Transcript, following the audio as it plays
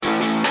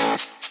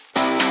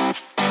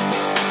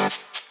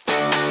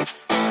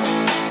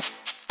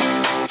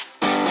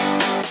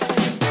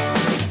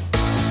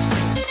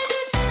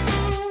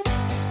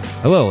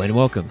Hello and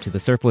welcome to the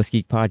Surplus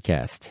Geek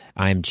Podcast.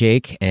 I'm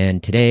Jake,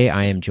 and today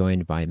I am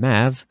joined by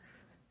Mav.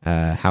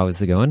 How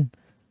is it going?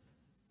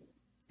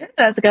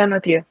 How's it going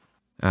with you?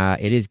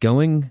 It is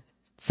going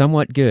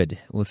somewhat good.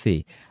 We'll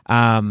see.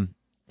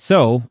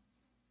 So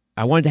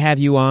I wanted to have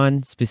you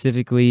on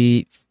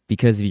specifically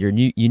because of your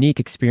unique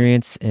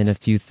experience and a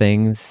few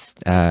things.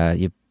 You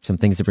have some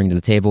things to bring to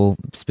the table.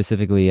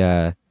 Specifically,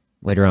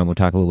 later on we'll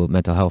talk a little about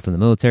mental health in the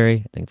military.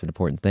 I think it's an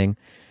important thing.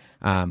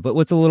 But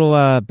what's a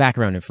little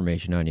background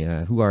information on you?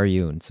 Who are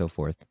you and so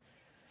forth?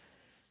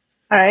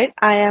 All right,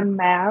 I am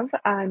Mav.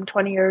 I'm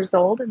 20 years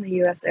old in the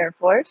U.S. Air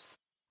Force.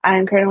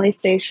 I'm currently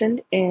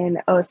stationed in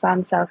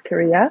Osan, South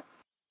Korea.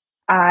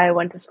 I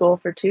went to school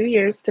for 2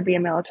 years to be a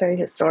military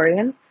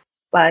historian,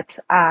 but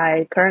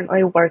I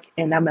currently work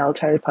in a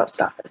military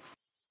post office.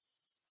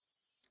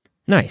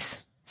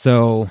 Nice.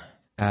 So,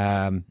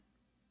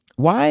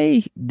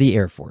 why the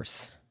Air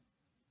Force?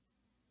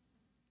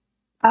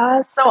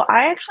 So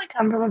I actually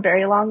come from a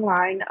very long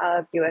line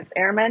of U.S.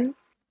 airmen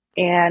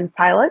and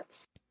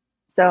pilots.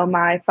 So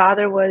my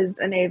father was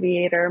an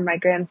aviator. My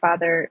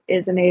grandfather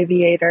is an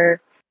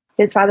aviator.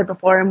 His father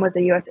before him was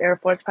a U.S. Air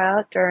Force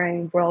pilot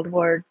during World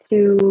War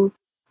II,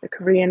 the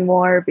Korean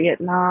War,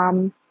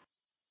 Vietnam.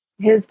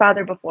 His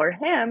father before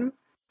him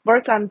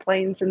worked on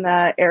planes in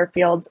the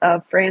airfields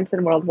of France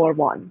in World War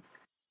One.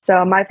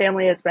 So my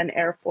family has been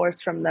Air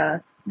Force from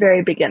the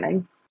very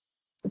beginning.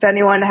 If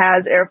anyone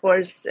has Air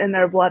Force in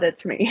their blood,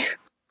 it's me.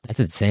 That's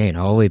insane.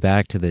 All the way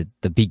back to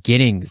the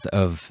beginnings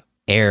of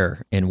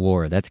air and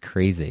war. That's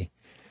crazy.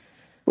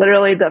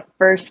 Literally the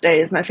first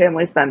days my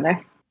family's been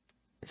there.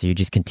 So you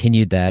just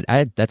continued that.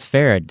 That's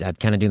fair. I'm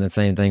kind of doing the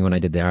same thing when I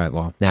did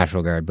the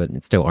National Guard, but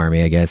it's still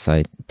Army, I guess.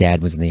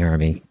 Dad was in the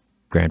Army,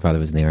 grandfather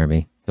was in the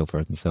Army, so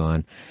forth and so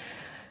on.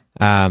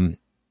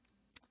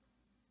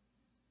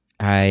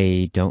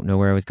 I don't know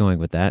where I was going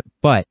with that,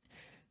 but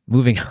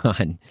moving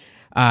on.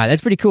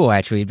 That's pretty cool,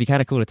 actually. It'd be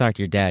kind of cool to talk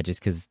to your dad, just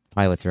because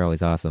pilots are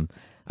always awesome.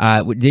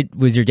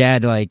 Was your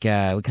dad like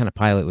what kind of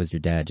pilot was your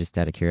dad? Just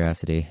out of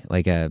curiosity,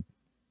 like a.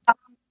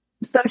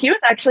 So he was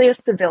actually a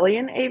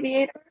civilian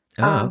aviator,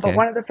 Oh, but okay.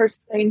 one of the first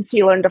planes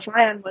he learned to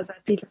fly on was a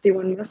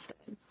P-51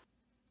 Mustang.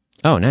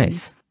 Oh, Um,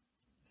 nice.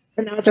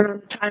 and that was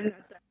around the time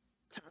that the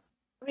Top Gun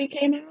movie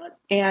came out,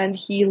 and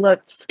he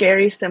looked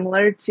scary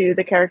similar to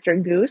the character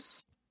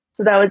Goose.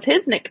 So that was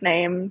his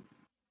nickname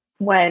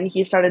when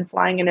he started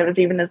flying, and it was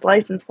even his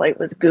license plate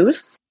was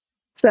Goose.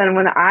 So then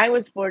when I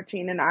was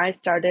 14 and I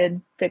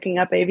started picking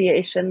up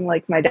aviation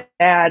like my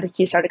dad,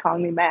 he started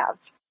calling me Mav.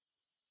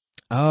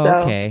 Oh, So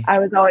okay. I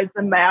was always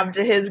the Mav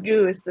to his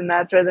Goose, and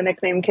that's where the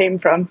nickname came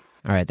from.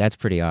 All right, that's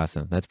pretty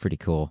awesome. That's pretty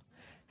cool.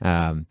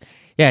 Um,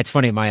 yeah, it's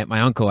funny. My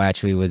uncle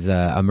actually was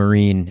a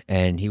Marine,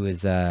 and he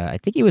was I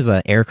think he was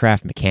an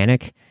aircraft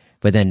mechanic.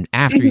 But then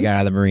after he got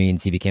out of the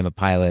Marines, he became a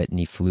pilot, and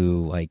he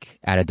flew like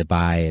out of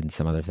Dubai and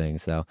some other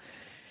things. So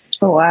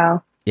Oh,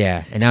 wow.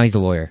 yeah, and now he's a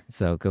lawyer.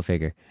 So go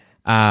figure.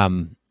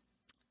 Um,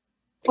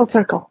 Full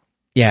circle.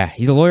 yeah,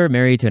 he's a lawyer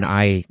married to an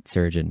eye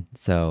surgeon.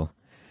 So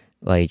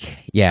like,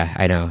 yeah,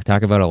 I know.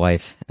 Talk about a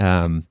life.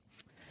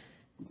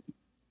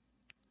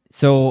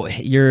 So I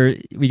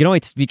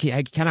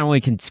kind of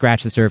only can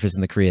scratch the surface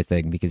in the Korea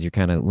thing because you're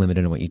kind of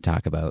limited in what you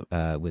talk about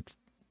with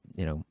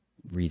you know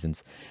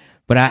reasons.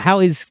 But how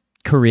is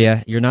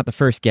Korea? You're not the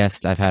first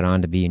guest I've had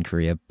on to be in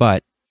Korea,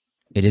 but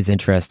it is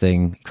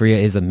interesting. Korea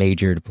is a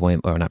major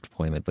deployment, or not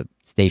deployment, but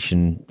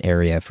station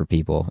area for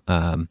people.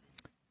 How's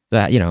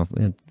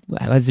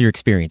your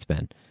experience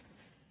been?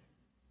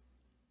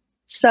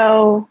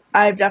 So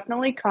I've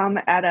definitely come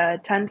at a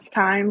tense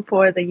time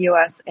for the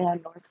US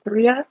and North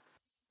Korea.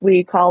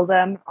 We call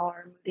them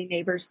our moody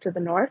neighbors to the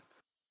north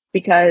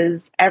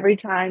because every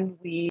time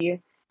we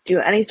do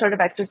any sort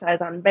of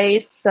exercise on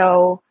base,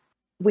 so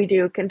we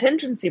do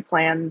contingency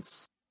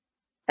plans.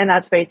 And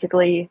that's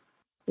basically,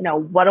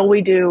 what'll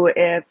we do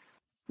if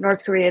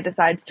North Korea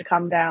decides to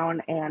come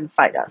down and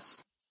fight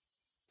us?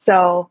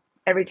 So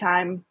every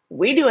time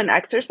we do an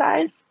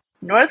exercise,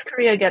 North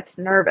Korea gets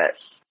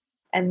nervous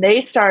and they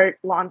start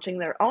launching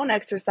their own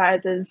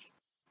exercises,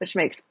 which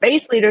makes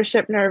base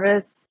leadership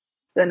nervous.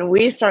 Then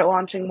we start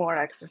launching more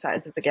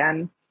exercises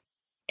again.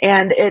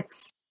 And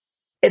it's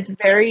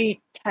very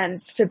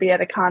tense to be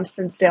at a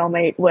constant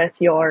stalemate with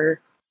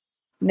your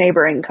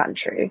neighboring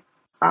country.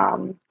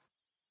 Um,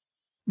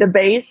 the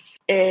base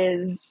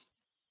is,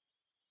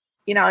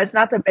 it's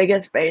not the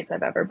biggest base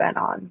I've ever been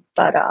on,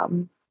 but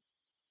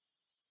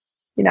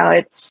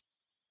it's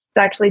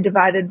actually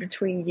divided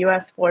between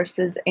US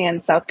forces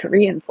and South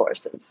Korean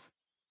forces.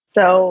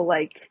 So,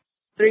 like,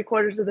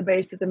 three-quarters of the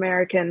base is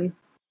American,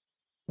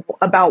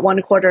 about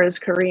one quarter is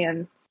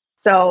Korean.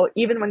 So,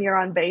 even when you're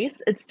on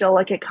base, it's still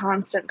like a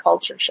constant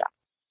culture shock.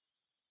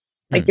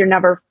 Hmm. Like, you're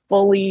never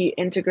fully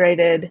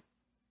integrated,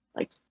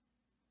 like,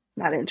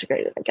 not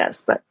integrated, I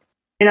guess, but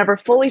you're never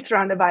fully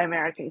surrounded by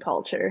American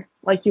culture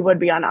like you would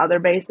be on other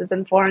bases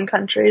in foreign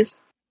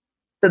countries.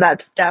 So,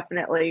 that's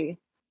definitely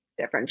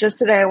different. Just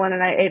today, I went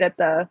and I ate at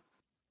the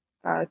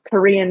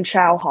Korean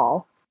chow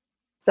hall.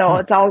 So Hmm.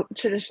 it's all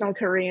traditional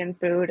Korean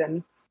food,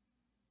 and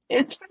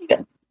it's pretty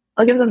good.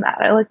 I'll give them that.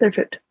 I like their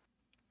food.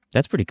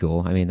 That's pretty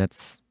cool. I mean,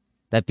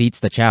 that beats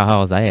the chow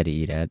halls I had to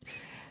eat at,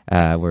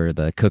 where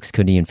the cooks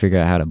couldn't even figure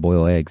out how to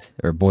boil eggs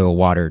or boil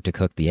water to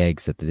cook the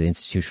eggs, at the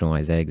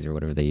institutionalized eggs or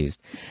whatever they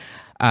used.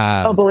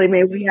 Oh, Um, believe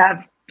me, we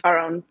have our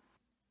own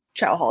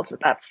chow halls with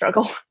that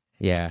struggle.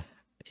 yeah,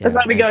 That's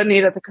yeah, why we go and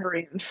eat at the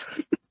Koreans.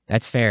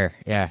 that's fair.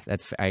 Yeah,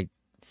 that's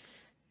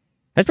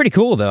pretty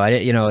cool though.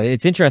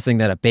 It's interesting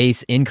that a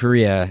base in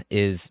Korea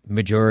is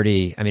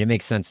majority. I mean, it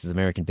makes sense as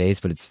American base,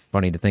 but it's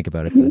funny to think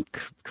about. It's a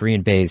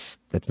Korean base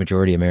that's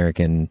majority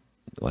American.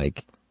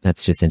 Like,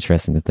 that's just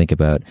interesting to think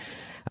about.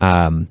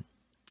 Um,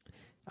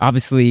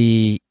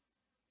 Obviously,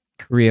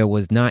 Korea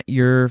was not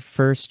your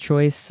first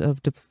choice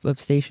of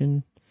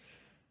station.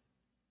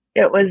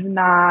 It was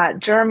not.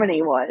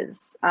 Germany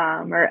was,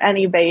 or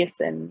any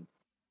base in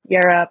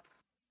Europe.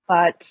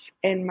 But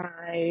in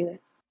my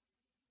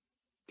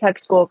tech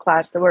school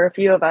class, there were a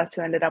few of us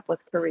who ended up with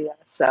Korea.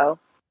 So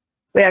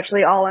we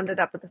actually all ended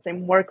up at the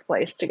same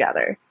workplace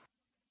together.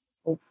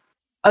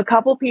 A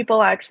couple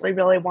people actually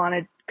really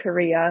wanted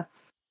Korea.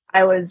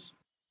 I was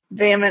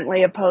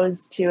vehemently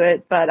opposed to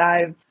it, but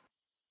I've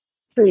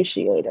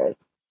appreciated.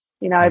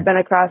 I've been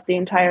across the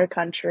entire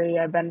country.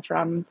 I've been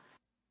from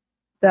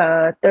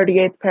the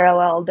 38th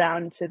parallel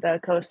down to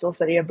the coastal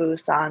city of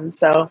Busan.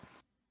 So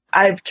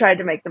I've tried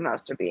to make the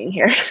most of being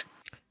here.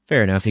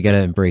 Fair enough. You got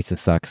to embrace the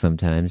suck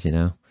sometimes, you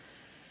know.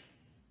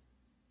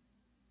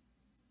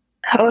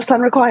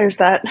 Sun requires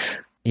that.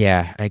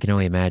 Yeah, I can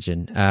only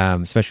imagine.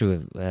 Especially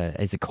with,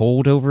 is it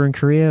cold over in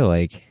Korea?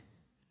 Like,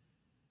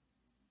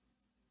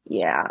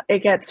 Yeah, it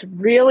gets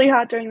really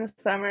hot during the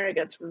summer. It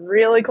gets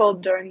really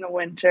cold during the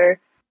winter.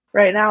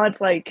 Right now,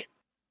 it's like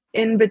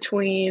in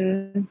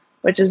between,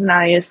 which is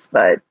nice.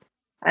 But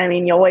I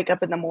mean, you'll wake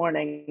up in the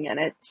morning and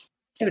it's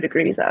 2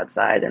 degrees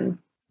outside, and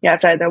you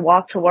have to either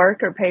walk to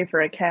work or pay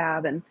for a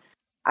cab. And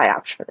I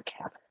opt for the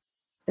cab.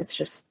 It's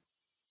just,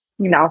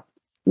 you know,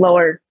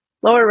 lower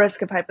lower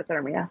risk of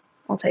hypothermia.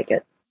 I'll take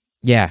it.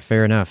 yeah,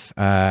 fair enough.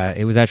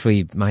 It was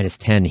actually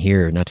 -10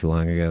 here not too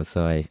long ago,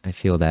 so I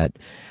feel that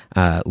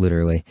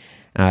literally.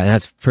 And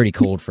that's pretty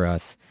cold for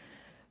us.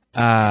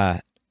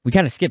 We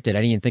kind of skipped it. I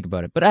didn't even think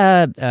about it.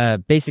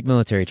 But basic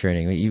military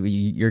training,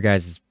 your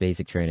guys'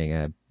 basic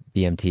training,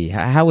 BMT.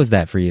 How was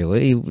that for you?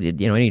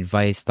 Any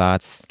advice,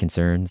 thoughts,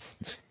 concerns?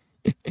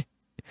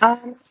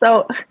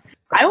 So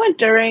I went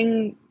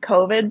during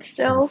COVID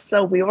still,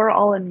 so we were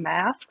all in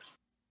masks,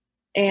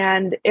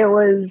 and it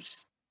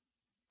was,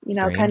 kind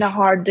of Strange.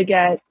 hard to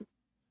get.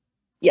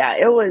 Yeah,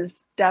 it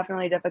was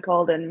definitely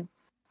difficult, and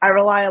I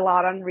rely a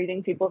lot on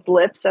reading people's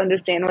lips to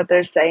understand what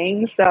they're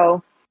saying.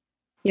 So,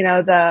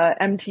 the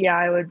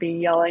MTI would be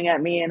yelling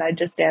at me, and I'd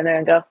just stand there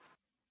and go,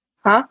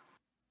 "Huh?"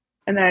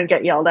 And then I'd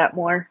get yelled at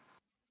more.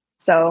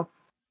 So,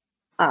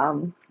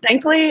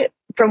 thankfully,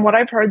 from what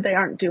I've heard, they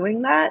aren't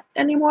doing that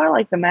anymore,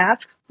 like the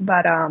masks.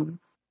 But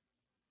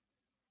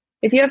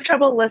if you have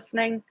trouble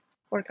listening,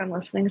 work on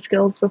listening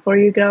skills before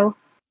you go,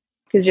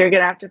 because you're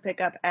gonna have to pick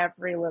up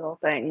every little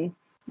thing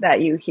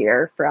that you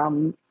hear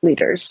from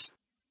leaders.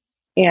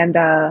 And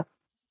I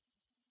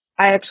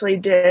actually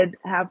did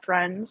have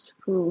friends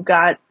who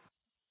got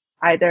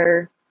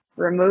either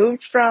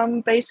removed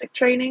from basic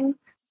training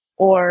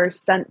or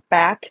sent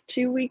back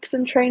 2 weeks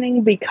in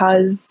training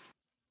because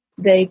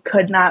they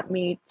could not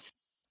meet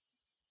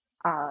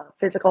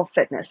physical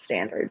fitness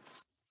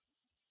standards.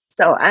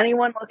 So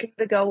anyone looking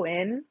to go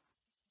in,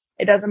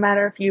 it doesn't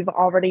matter if you've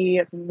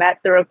already met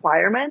the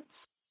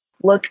requirements,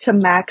 look to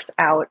max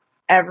out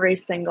every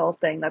single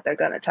thing that they're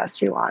going to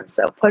test you on.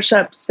 So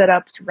push-ups,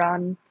 sit-ups,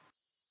 run,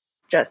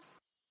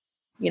 just,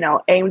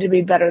 aim to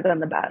be better than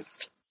the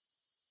best.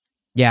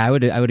 Yeah, I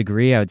would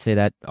agree. I would say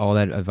that all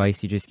that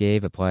advice you just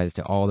gave applies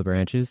to all the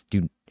branches.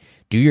 Do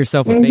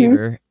yourself a Mm-hmm.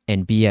 favor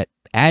and be at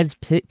as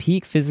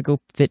peak physical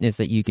fitness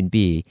that you can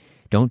be.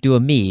 Don't do a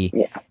me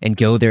Yeah. and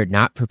go there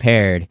not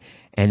prepared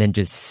and then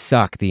just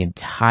suck the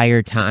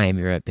entire time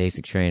you're at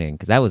basic training,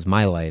 because that was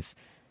my life.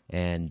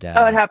 And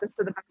Oh, it happens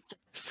to the best of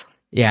us.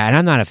 yeah, and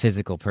I'm not a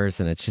physical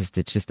person. It's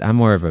just I'm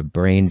more of a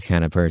brains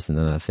kind of person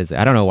than a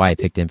physical. I don't know why I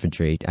picked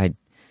infantry. I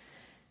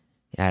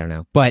don't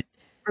know, but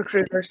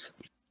Recruiters.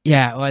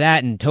 yeah, well,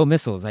 that and tow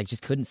missiles, I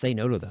just couldn't say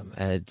no to them.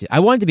 I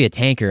wanted to be a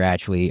tanker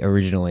actually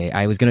originally.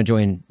 I was going to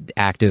join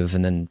active,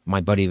 and then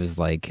my buddy was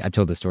like, I've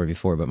told this story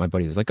before, but my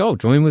buddy was like, "Oh,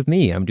 join with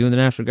me. I'm doing the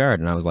National Guard,"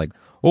 and I was like,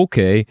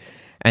 "Okay,"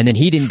 and then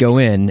he didn't go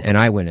in, and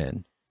I went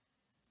in.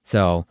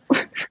 So,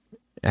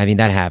 I mean,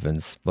 that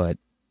happens, but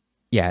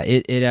yeah,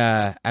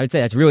 I would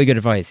say that's really good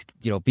advice.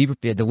 Be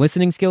prepared. The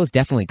listening skills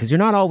definitely, because you're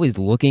not always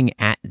looking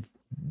at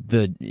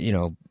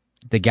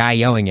the guy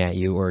yelling at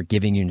you or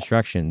giving you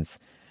instructions.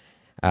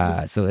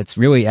 So it's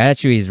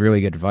actually is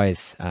really good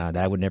advice that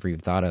I would never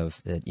even thought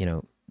of. That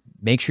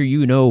make sure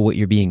you know what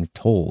you're being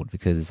told,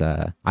 because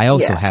I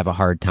also Yeah. have a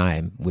hard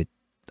time with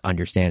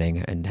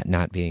understanding and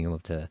not being able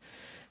to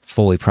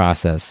fully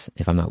process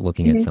if I'm not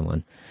looking at Mhm.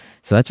 someone.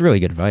 So that's really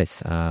good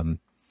advice.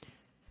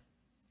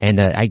 And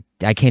I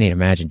can't even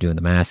imagine doing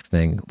the mask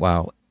thing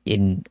while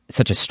in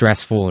such a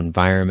stressful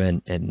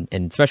environment, and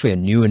especially a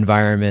new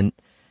environment.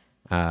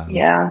 Um,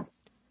 Yeah.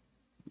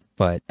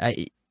 But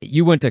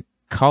you went to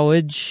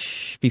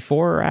college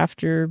before or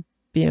after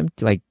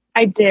BMT? Like,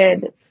 I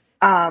did.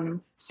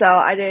 So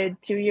I did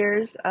 2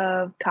 years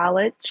of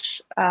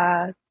college.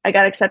 I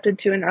got accepted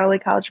to an early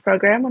college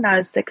program when I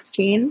was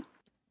 16.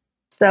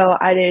 So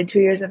I did 2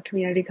 years of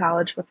community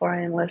college before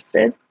I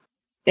enlisted.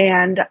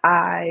 And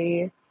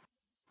uh,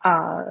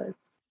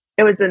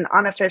 it was an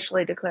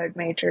unofficially declared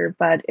major,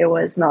 but it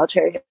was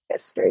military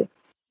history.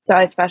 So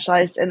I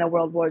specialized in the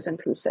World Wars and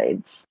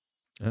Crusades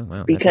oh wow,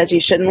 that's because actually you pretty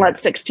shouldn't cool. let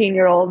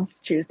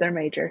 16-year-olds choose their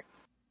major.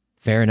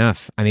 Fair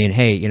enough. I mean,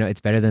 hey,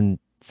 it's better than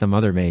some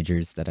other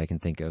majors that I can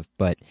think of.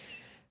 But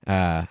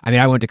I mean,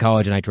 I went to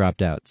college and I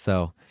dropped out.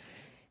 So,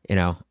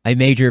 a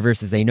major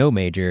versus a no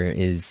major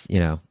is,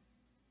 got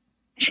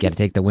to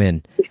take the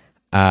win.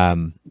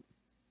 Um,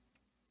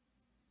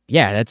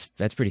 yeah,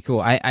 that's pretty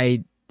cool. I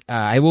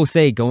will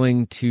say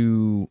going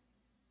to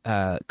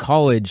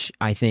college,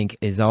 I think,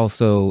 is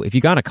also, if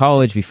you go to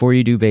college before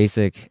you do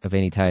basic of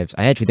any types,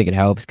 I actually think it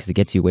helps because it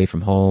gets you away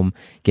from home,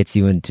 gets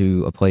you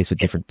into a place with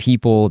different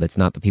people that's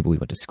not the people we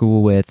went to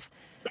school with.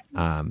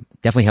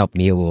 Definitely helped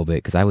me a little bit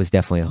because I was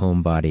definitely a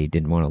homebody,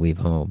 didn't want to leave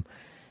home.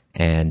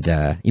 And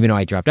even though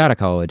I dropped out of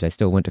college, I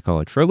still went to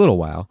college for a little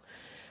while,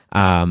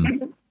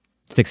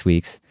 6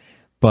 weeks.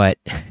 But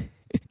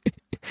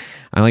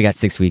I only got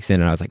 6 weeks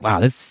in and I was like, wow,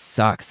 this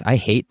sucks. I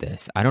hate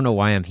this. I don't know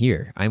why I'm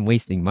here. I'm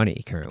wasting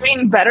money I currently.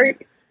 mean, better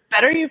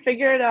you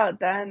figure it out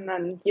then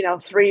than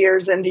 3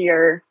 years into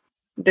your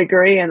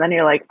degree and then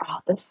you're like, oh,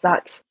 this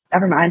sucks.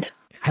 Never mind.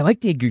 I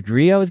liked the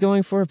degree I was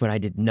going for, but I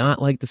did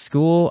not like the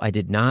school. I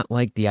did not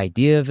like the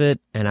idea of it.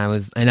 And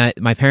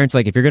my parents were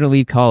like, if you're going to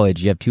leave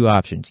college, you have two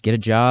options: get a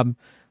job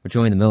or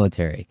join the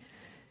military.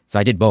 So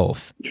I did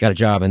both. Got a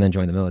job and then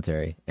joined the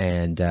military,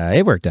 and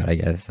it worked out, I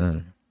guess.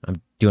 I'm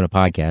doing a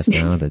podcast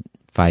now that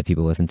 5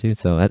 people listen to,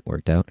 so that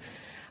worked out.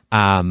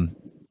 Um,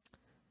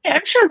 Yeah,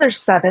 I'm sure there's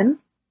 7.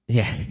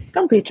 yeah,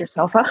 Don't beat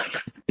yourself up.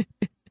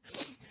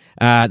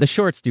 the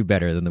shorts do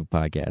better than the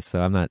podcast, so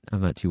I'm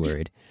not too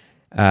worried.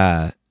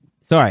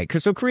 So all right,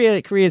 so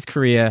Korea is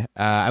Korea.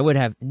 I would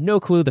have no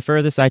clue. The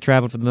furthest I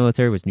traveled for the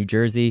military was New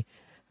Jersey.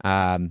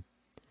 No,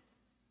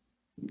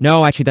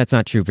 actually, that's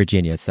not true.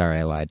 Virginia. Sorry,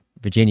 I lied.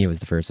 Virginia was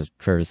the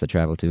furthest I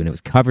traveled to, and it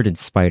was covered in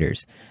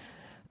spiders.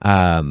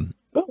 Oh,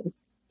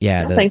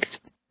 Yeah, no,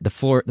 thanks. the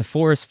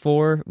forest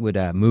floor would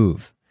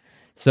move.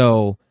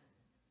 So,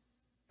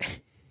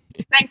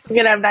 Thanks. I'm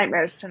gonna have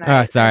nightmares tonight. oh,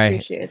 I sorry.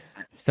 appreciate it.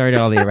 Sorry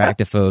to all the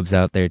arachnophobes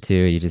out there too.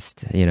 You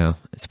just, not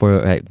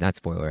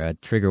spoiler,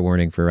 trigger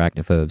warning for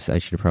arachnophobes. I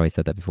should have probably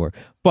said that before.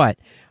 But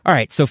all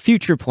right, so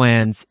future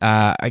plans.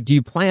 Do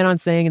you plan on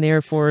staying in the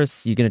Air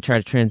Force? You going to try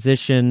to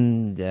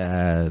transition?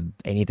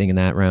 Anything in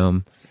that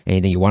realm?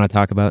 Anything you want to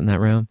talk about in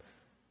that realm?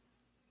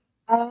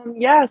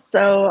 Yeah,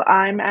 so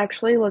I'm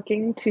actually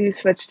looking to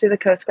switch to the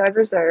Coast Guard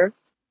Reserve.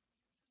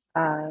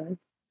 Uh,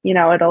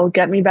 it'll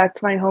get me back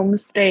to my home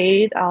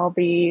state. I'll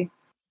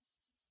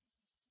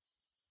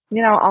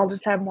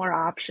just have more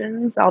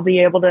options. I'll be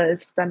able to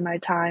spend my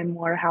time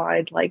more how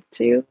I'd like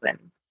to. And,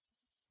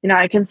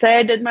 I can say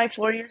I did my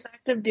 4 years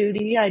active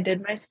duty. I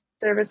did my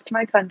service to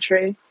my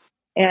country.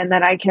 And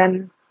then I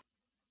can,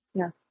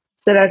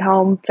 sit at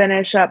home,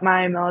 finish up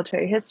my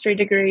military history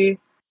degree,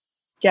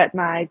 get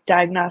my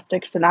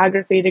diagnostic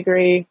sonography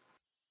degree,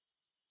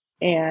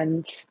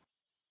 and,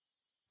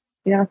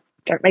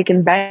 start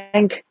making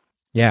bank.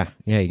 Yeah,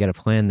 you got a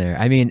plan there.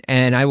 I mean,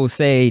 and I will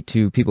say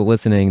to people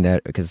listening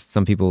that, because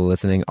some people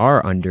listening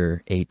are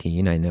under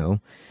 18, I know,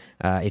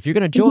 if you're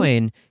going to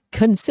join,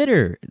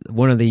 consider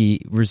one of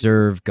the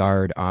reserve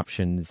guard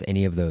options,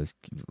 any of those,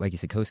 like you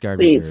said, Coast Guard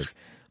Please Reserve,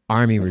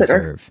 Army consider.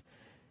 Reserve,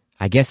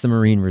 I guess the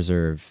Marine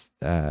Reserve,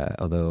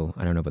 although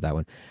I don't know about that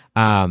one.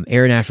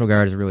 Air National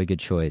Guard is a really good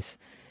choice.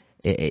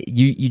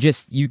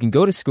 You can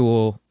go to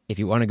school. If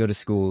you want to go to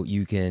school,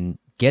 you can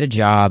get a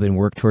job and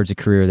work towards a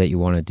career that you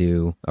want to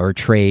do, or a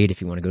trade if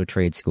you want to go to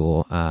trade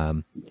school. I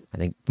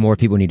think more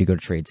people need to go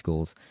to trade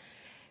schools.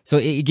 So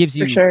it gives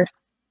you For sure.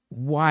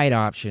 wide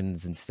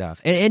options and stuff.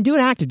 And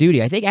doing active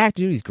duty, I think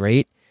active duty is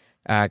great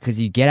because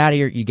you get out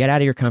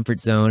of your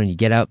comfort zone and you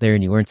get out there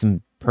and you learn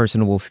some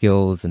personable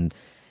skills and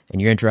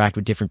you interact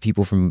with different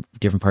people from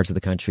different parts of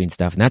the country and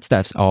stuff. And that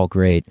stuff's all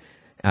great.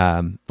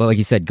 But like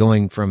you said,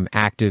 going from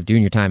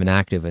doing your time in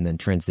active and then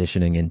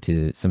transitioning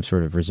into some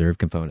sort of reserve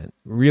component,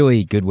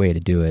 really good way to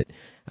do it.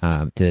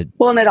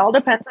 Well, and it all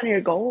depends on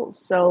your goals.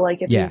 So,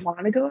 like, if Yeah. you want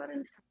to go out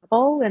and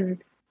travel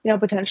and,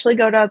 potentially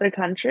go to other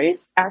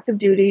countries, active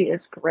duty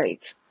is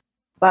great.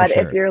 But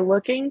sure. if you're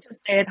looking to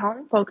stay at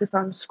home, focus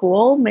on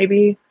school,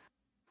 maybe,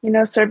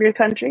 serve your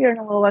country, earn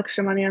a little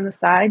extra money on the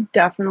side,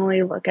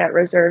 definitely look at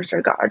reserves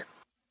or guard.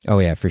 Oh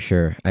yeah, for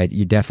sure.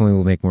 You definitely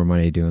will make more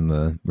money doing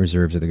the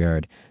reserves of the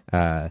guard.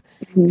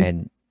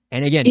 And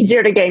again,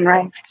 easier to gain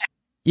rank.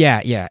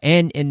 Yeah.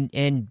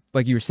 And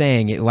like you were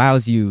saying, it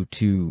allows you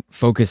to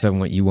focus on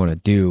what you want to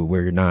do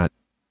where you're not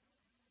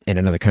in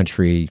another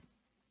country,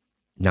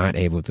 not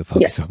able to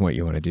focus on what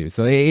you want to do.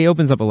 So it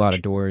opens up a lot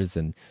of doors.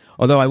 And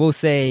although I will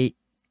say,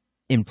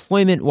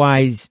 employment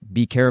wise,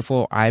 be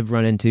careful. I've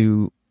run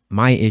into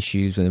my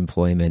issues with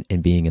employment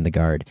and being in the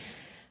guard.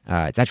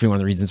 It's actually one of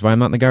the reasons why I'm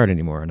not in the Guard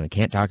anymore, and I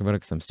can't talk about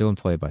it because I'm still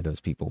employed by those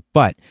people.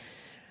 But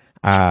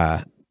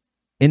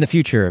in the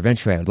future,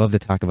 eventually, I would love to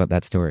talk about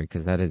that story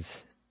because that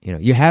is,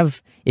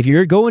 if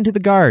you're going to the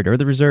Guard or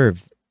the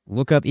Reserve,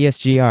 look up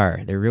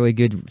ESGR. They're a really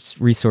good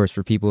resource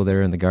for people that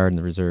are in the Guard and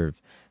the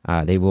Reserve.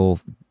 They will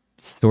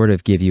sort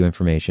of give you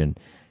information.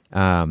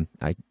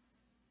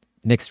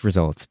 Mixed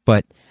results,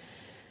 but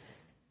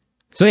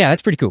so yeah,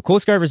 that's pretty cool.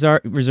 Coast Guard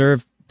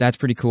Reserve, that's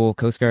pretty cool.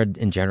 Coast Guard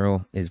in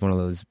general is one of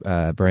those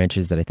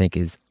branches that I think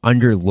is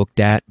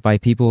underlooked at by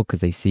people because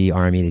they see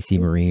Army, they see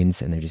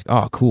Marines, and they're just,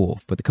 oh, cool.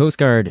 But the Coast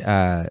Guard,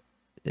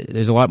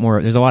 there's a lot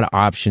of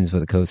options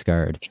with the Coast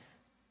Guard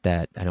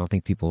that I don't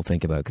think people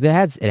think about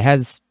because it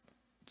has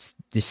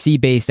the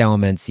sea-based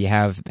elements. You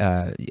have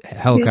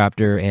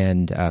helicopter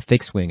and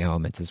fixed-wing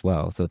elements as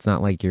well, so it's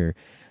not like you're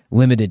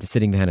limited to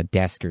sitting behind a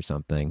desk or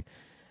something.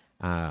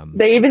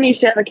 They even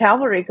used to have a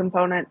cavalry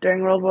component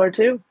during World War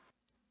II.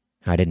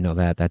 I didn't know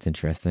that. That's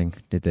interesting.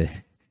 They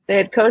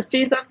had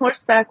coasties on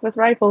horseback with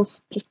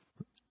rifles, just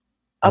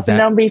up and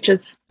down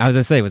beaches. I was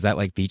gonna say, was that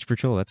like beach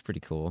patrol? That's pretty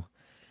cool.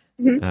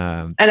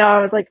 Mm-hmm. I know.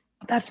 I was like,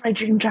 that's my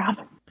dream job.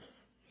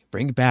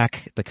 Bring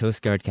back the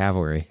Coast Guard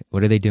cavalry.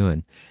 What are they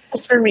doing?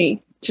 Just for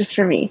me.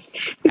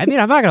 I mean,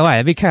 I'm not gonna lie.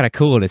 It'd be kind of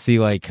cool to see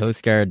like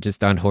Coast Guard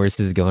just on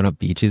horses going up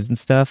beaches and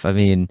stuff. I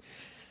mean,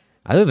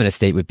 I live in a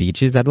state with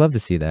beaches. I'd love to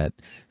see that.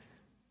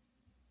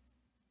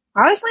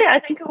 Honestly, I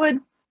think it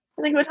would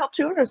help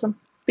tourism.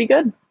 Be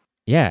good.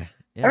 Yeah.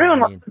 Everyone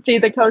wants to see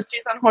the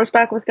coasties on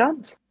horseback with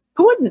guns.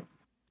 Who wouldn't?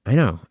 I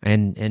know.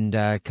 And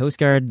Coast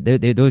Guard,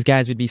 those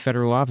guys would be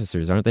federal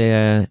officers, aren't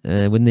they?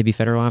 Wouldn't they be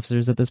federal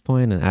officers at this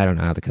point? And I don't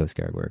know how the Coast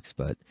Guard works,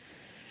 but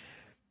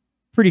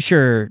pretty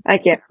sure. I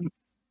can't.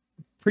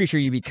 Pretty sure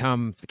you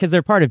become, because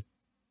they're part of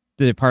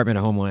the Department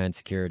of Homeland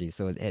Security,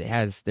 so it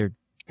has their.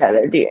 Yeah,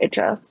 they're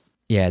DHS.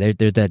 Yeah,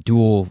 they're that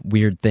dual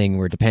weird thing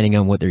where depending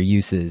on what their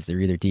use is, they're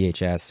either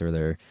DHS or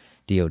they're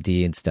DOD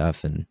and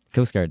stuff. And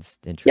Coast Guard's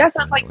interesting. Yeah,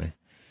 so it's like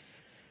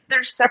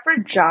there's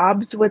separate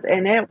jobs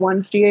within it.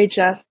 One's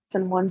DHS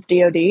and one's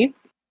DOD.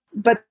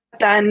 But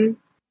then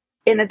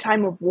in a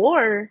time of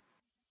war,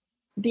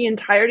 the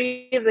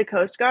entirety of the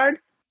Coast Guard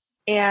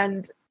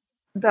and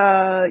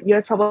the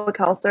U.S. Public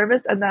Health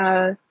Service and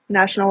the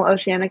National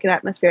Oceanic and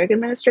Atmospheric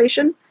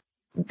Administration,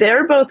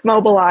 they're both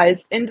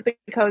mobilized into the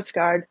Coast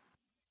Guard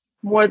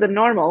more than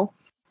normal,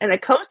 and the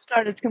Coast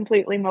Guard is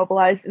completely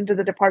mobilized into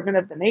the Department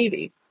of the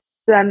Navy.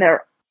 Then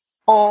they're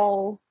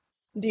all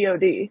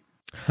DOD.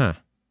 Huh.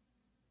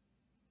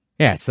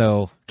 Yeah,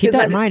 so keep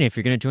that in mind if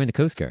you're going to join the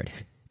Coast Guard.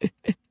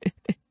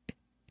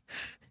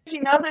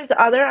 There's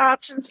other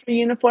options for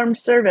uniformed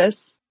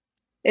service.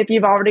 If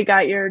you've already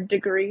got your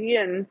degree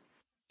in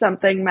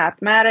something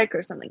mathematic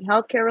or something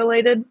healthcare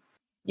related,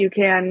 you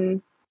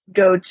can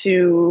go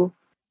to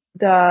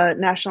the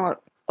National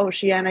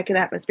Oceanic and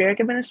Atmospheric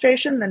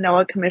Administration, the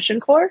NOAA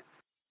Commission Corps,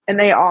 and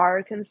they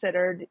are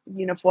considered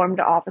uniformed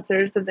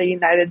officers of the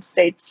United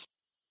States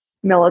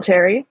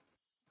military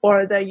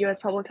or the U.S.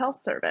 Public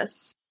Health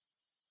Service,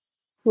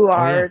 who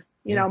are,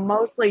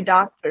 mostly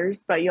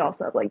doctors, but you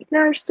also have like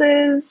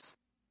nurses,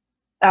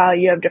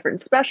 you have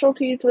different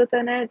specialties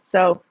within it.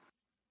 So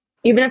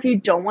even if you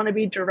don't want to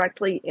be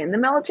directly in the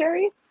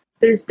military,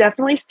 there's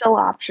definitely still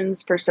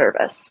options for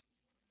service.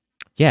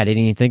 Yeah, I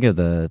didn't even think of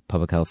the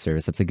public health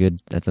service.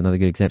 That's another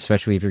good example,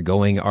 especially if you're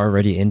going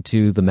already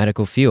into the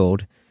medical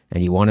field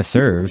and you want to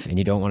serve and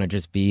you don't want to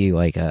just be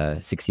like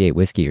a 68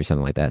 whiskey or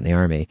something like that in the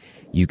Army.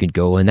 You could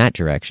go in that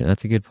direction.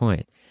 That's a good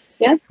point.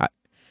 Yeah.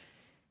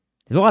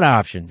 There's a lot of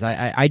options.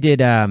 I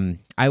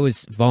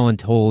was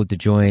voluntold to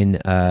join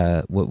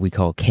what we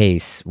call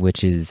CASE,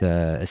 which is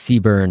a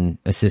Seaburn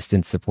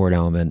Assistance Support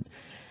Element.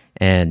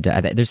 And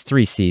there's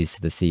 3 C's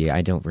to the C.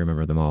 I don't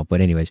remember them all.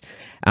 But anyways,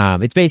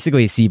 it's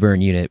basically a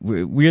Seaburn unit.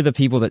 We're the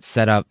people that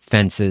set up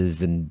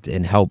fences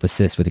and help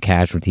assist with the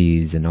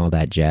casualties and all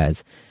that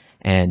jazz.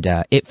 And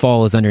it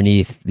falls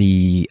underneath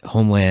the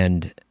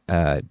Homeland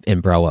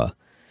umbrella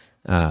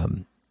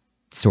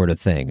sort of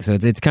thing. So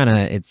it's kind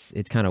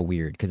of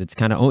weird because it's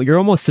kind of, you're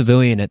almost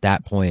civilian at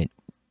that point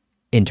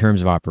in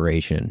terms of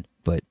operation.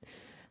 But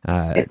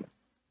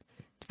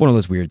one of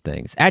those weird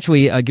things.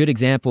 Actually, a good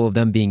example of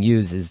them being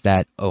used is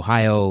that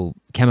Ohio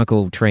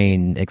chemical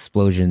train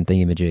explosion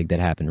thingamajig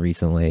that happened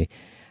recently.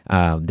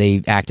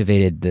 They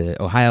activated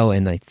the Ohio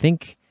and I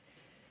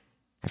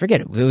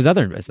forget, it was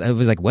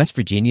like West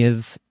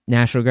Virginia's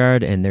National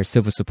Guard and their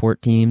civil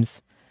support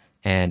teams.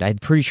 And I'm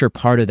pretty sure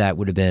part of that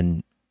would have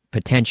been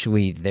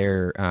potentially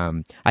their, now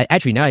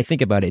I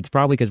think about it, it's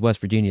probably because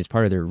West Virginia is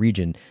part of their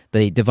region.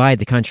 They divide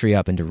the country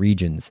up into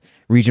regions.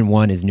 Region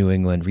 1 is New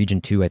England.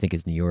 Region 2, I think,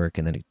 is New York.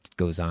 And then it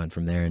goes on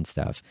from there and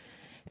stuff.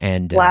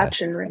 And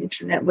Appalachian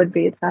region, it would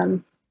be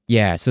them.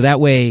 Yeah. So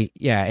that way,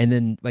 yeah. And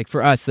then like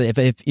for us,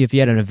 if you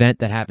had an event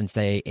that happened,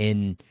 say,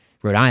 in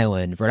Rhode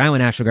Island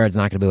National Guard's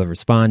not going to be able to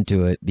respond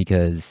to it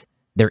because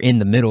they're in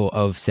the middle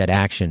of said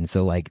action.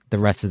 So like the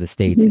rest of the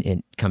states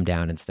come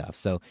down and stuff.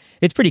 So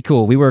it's pretty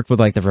cool. We worked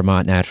with like the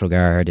Vermont National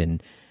Guard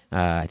and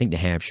I think New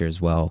Hampshire as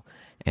well.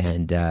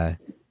 And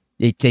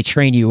they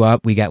train you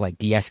up. We got like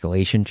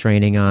de-escalation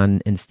training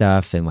on and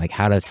stuff, and like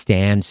how to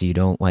stand so you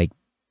don't like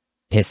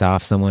piss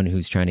off someone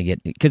who's trying to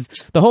get, because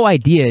the whole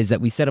idea is that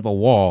we set up a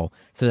wall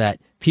so that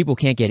people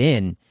can't get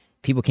in,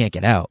 people can't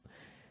get out.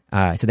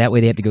 So that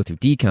way they have to go through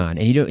decon.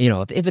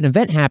 And if an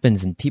event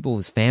happens and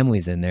people's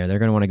families in there, they're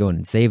going to want to go in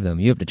and save them.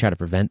 You have to try to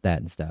prevent that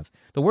and stuff.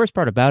 The worst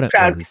part about it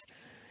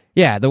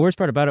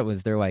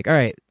was they're like, all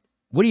right,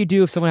 what do you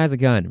do if someone has a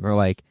gun? We're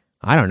like,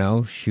 I don't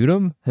know, shoot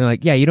them? And they're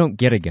like, yeah, you don't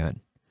get a gun.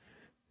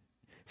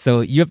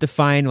 So you have to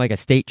find like a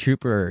state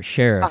trooper or a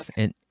sheriff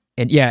and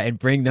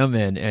bring them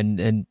in.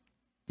 And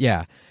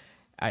yeah,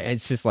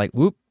 it's just like,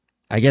 whoop.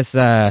 I guess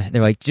they're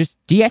like, just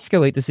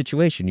de-escalate the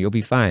situation. You'll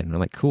be fine. And I'm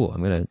like, cool.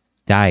 I'm going to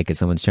die because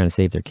someone's trying to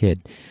save their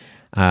kid.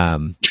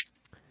 And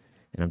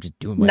I'm just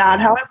doing my Not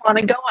how I want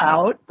to go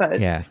out, but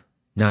yeah,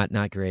 not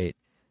great.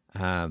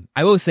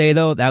 I will say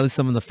though, that was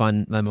some of the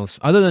fun, the most,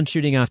 other than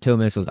shooting off tow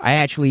missiles. I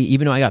actually,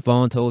 even though I got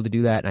voluntold to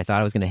do that and I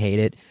thought I was going to hate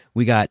it,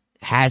 we got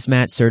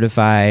hazmat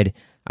certified.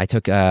 I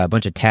took a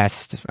bunch of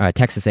tests.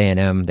 Texas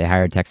A&M, they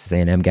hired Texas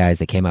A&M guys.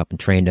 They came up and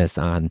trained us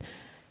on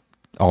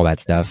all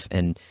that stuff.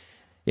 And,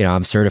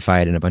 I'm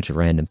certified in a bunch of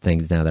random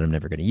things now that I'm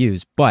never going to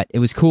use. But it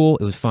was cool.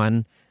 It was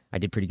fun. I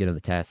did pretty good on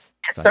the tests.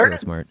 So I feel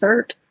smart.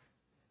 Cert.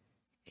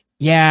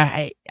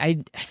 Yeah,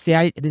 I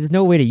see. There's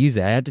no way to use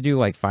it. I had to do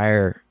like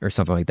fire or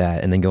something like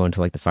that, and then go into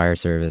like the fire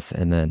service,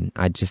 and then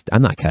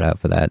I'm not cut out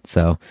for that.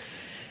 So,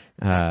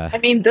 I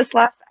mean, this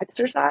last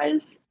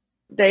exercise,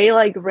 they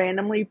like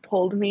randomly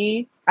pulled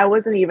me. I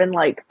wasn't even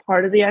like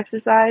part of the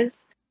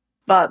exercise,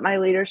 but my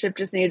leadership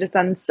just needed to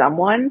send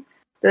someone.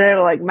 They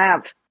were like,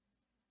 Mav,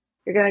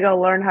 you're gonna go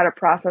learn how to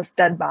process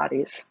dead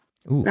bodies.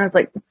 ooh, And I was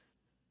like,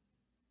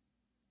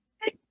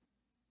 hey.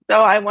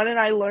 So I went and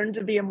I learned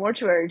to be a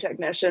mortuary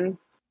technician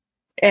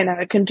in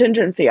a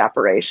contingency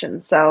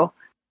operation. So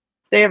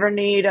if they ever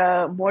need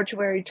a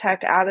mortuary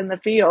tech out in the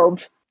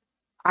field,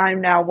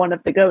 I'm now one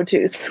of the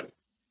go-tos.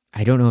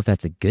 I don't know if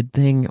that's a good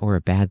thing or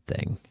a bad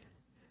thing.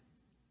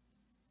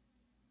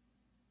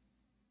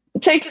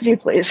 Take as you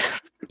please.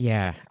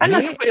 Yeah, I'm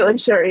not completely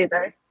sure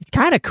either. It's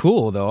kind of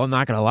cool though. I'm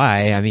not gonna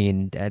lie. I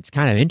mean, that's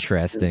kind of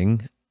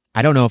interesting.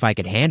 I don't know if I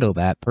could handle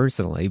that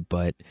personally,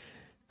 but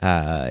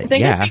I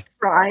think I'd be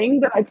trying,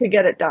 but I could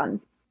get it done.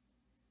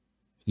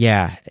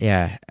 Yeah.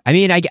 I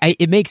mean,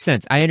 it makes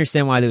sense. I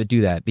understand why they would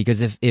do that,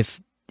 because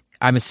if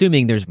I'm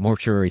assuming there's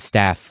mortuary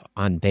staff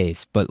on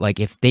base, but like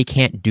if they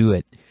can't do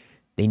it,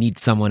 they need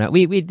someone else.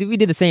 We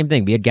did the same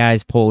thing. We had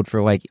guys pulled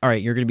for like, all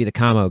right, you're going to be the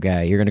commo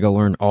guy. You're going to go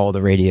learn all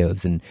the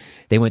radios, and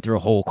they went through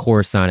a whole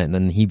course on it, and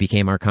then he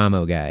became our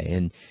commo guy.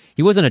 And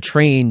he wasn't a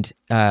trained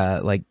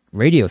like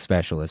radio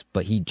specialist,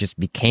 but he just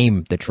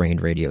became the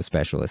trained radio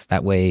specialist.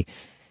 That way,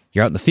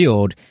 you're out in the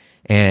field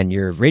and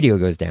your radio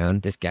goes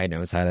down. This guy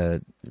knows how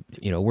to,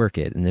 work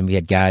it. And then we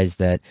had a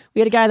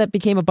guy that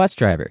became a bus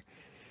driver.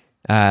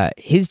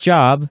 His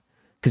job,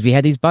 because we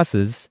had these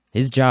buses,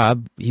 his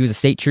job, he was a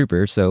state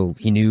trooper, so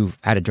he knew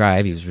how to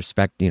drive. He was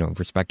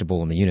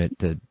respectable in the unit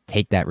to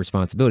take that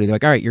responsibility. They're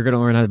like, all right, you're going to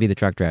learn how to be the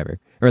truck driver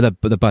or the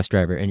bus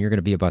driver, and you're going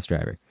to be a bus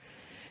driver.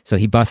 So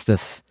he bussed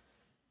us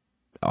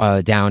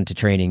down to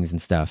trainings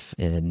and stuff,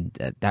 and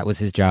that was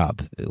his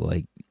job.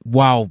 Like,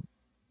 wow.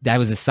 That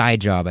was a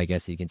side job, I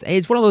guess you can say.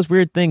 It's one of those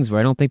weird things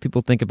where I don't think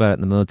people think about it in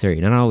the military.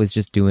 You're not always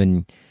just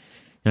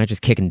not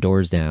just kicking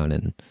doors down.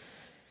 And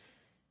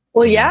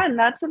well, yeah, and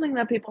that's something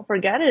that people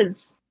forget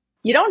is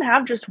you don't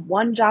have just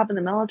one job in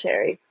the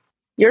military.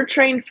 You're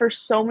trained for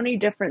so many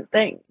different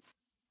things.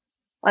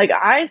 Like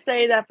I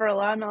say that for a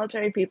lot of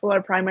military people,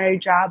 our primary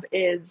job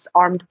is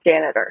armed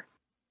janitor.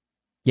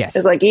 Yes.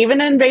 It's like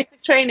even in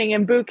basic training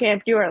in boot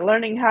camp, you are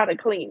learning how to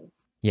clean.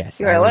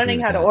 Yes. You are learning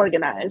how to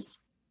organize.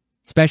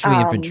 Especially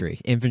infantry.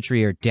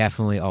 Infantry are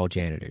definitely all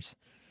janitors.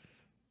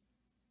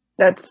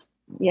 They're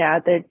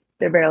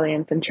barely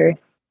infantry.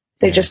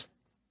 They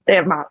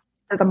have mop.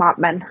 They're the mop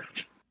men.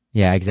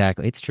 Yeah,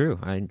 exactly. It's true.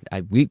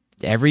 We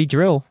every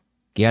drill,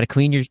 you got to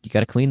clean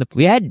the.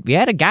 We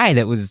had a guy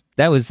that was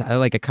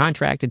like a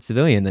contracted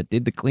civilian that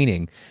did the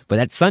cleaning. But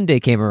that Sunday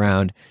came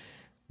around,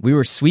 we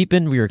were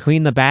sweeping, we were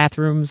cleaning the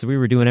bathrooms, we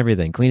were doing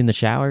everything, cleaning the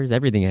showers,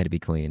 everything had to be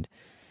cleaned.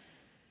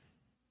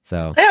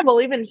 So yeah,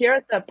 well, even here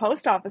at the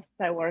post office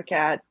I work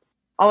at,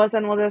 all of a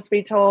sudden we'll just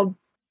be told,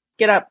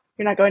 "Get up!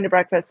 You're not going to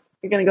breakfast.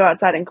 You're going to go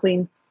outside and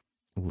clean."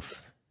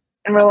 Oof.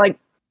 And we're like,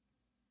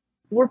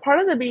 "We're part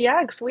of the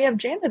BX. We have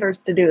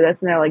janitors to do this."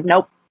 And they're like,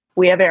 "Nope,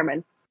 we have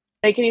airmen.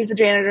 They can use the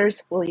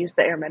janitors. We'll use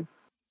the airmen."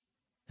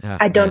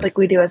 I don't think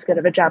we do as good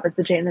of a job as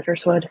the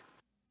janitors would.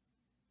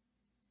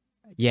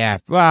 Yeah,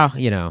 well,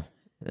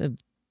 the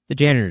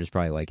janitors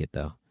probably like it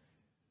though.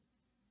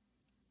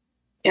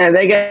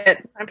 Yeah,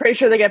 I'm pretty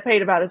sure they get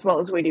paid about as well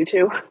as we do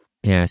too.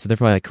 Yeah, so they're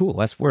probably like, cool,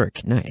 less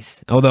work,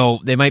 nice. Although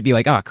they might be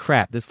like, oh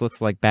crap, this looks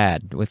like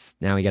bad.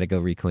 Now we got to go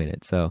reclean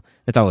it. So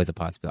that's always a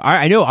possibility.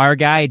 I know our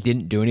guy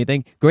didn't do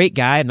anything. Great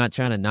guy, I'm not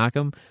trying to knock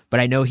him,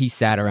 but I know he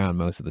sat around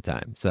most of the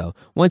time. So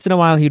once in a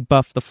while he'd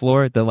buff the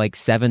floor, the like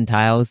 7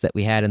 tiles that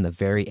we had in the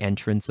very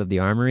entrance of the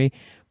armory.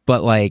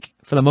 But like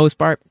for the most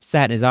part,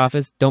 sat in his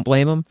office. Don't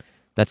blame him.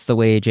 That's the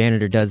way a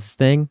janitor does his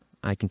thing.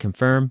 I can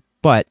confirm.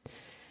 But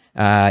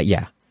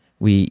yeah,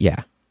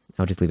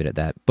 I'll just leave it at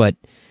that. But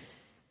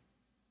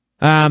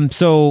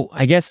so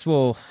I guess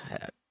we'll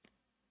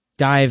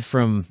dive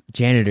from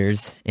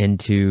janitors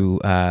into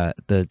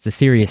the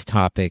serious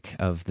topic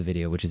of the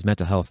video, which is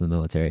mental health in the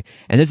military.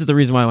 And this is the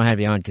reason why I want to have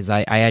you on, because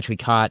I actually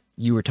caught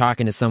you were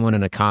talking to someone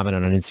in a comment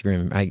on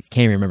Instagram. I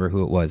can't remember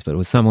who it was, but it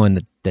was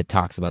someone that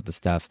talks about the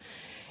stuff.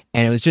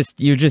 And it was just,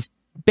 you're just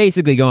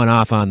basically going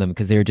off on them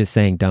because they were just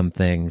saying dumb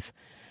things.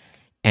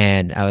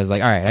 And I was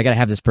like, all right, I got to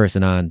have this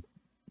person on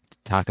to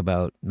talk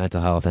about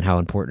mental health and how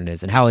important it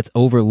is and how it's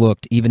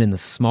overlooked even in the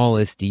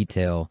smallest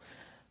detail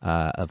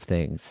of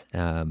things.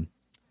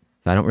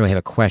 So I don't really have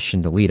a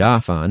question to lead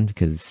off on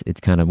because it's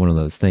kind of one of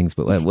those things.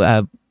 But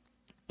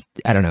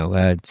I don't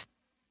know.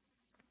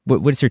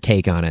 What's your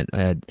take on it?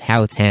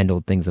 How it's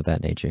handled, things of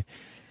that nature?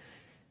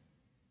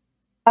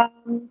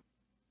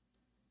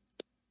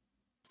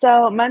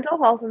 So mental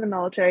health in the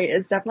military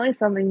is definitely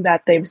something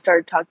that they've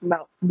started talking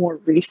about more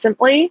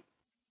recently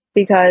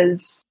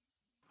because,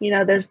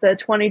 there's the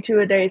 22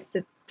 a day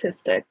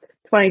statistic,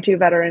 22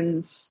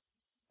 veterans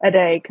a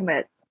day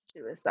commit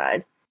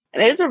suicide.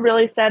 And it is a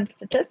really sad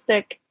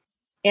statistic.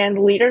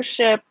 And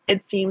leadership,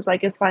 it seems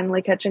like, is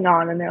finally catching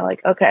on. And they're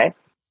like, okay,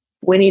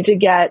 we need to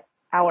get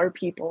our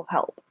people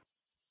help.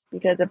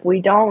 Because if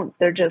we don't,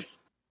 they're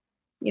just,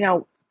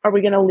 are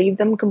we going to leave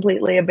them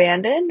completely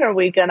abandoned? Are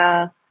we going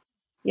to,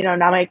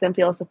 not make them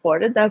feel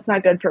supported? That's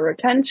not good for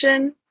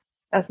retention.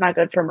 That's not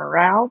good for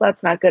morale.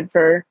 That's not good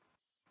for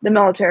the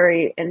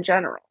military in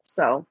general.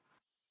 So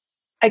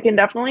I can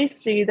definitely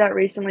see that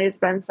recently it's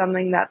been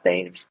something that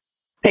they've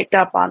picked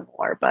up on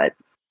more. But at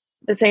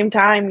the same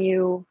time,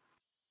 you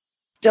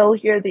still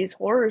hear these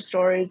horror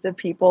stories of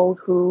people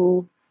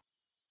who,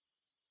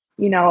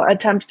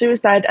 attempt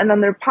suicide and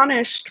then they're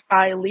punished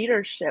by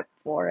leadership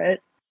for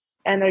it.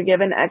 And they're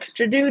given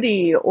extra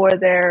duty or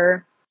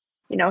they're,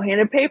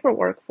 handed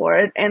paperwork for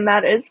it. And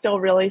that is still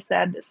really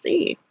sad to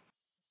see.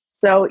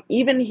 So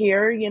even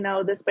here,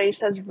 this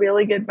base has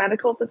really good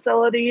medical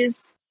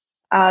facilities.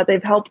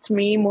 They've helped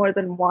me more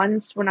than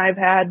once when I've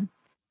had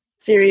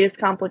serious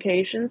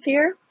complications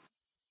here.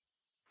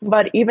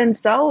 But even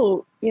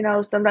so,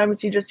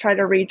 sometimes you just try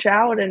to reach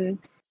out and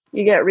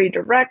you get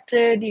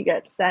redirected, you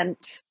get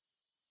sent,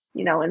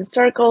 in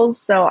circles.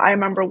 So I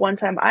remember one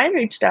time I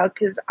reached out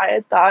because I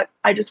had thought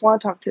I just want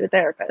to talk to a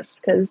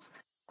therapist because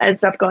I had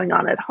stuff going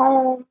on at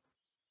home.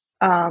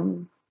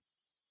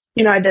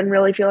 I didn't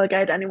really feel like I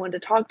had anyone to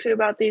talk to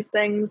about these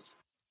things.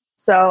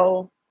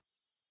 So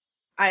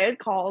I had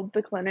called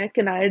the clinic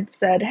and I had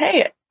said,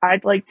 hey,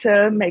 I'd like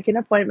to make an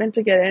appointment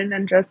to get in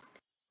and just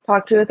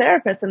talk to a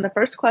therapist. And the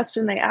first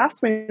question they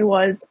asked me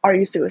was, are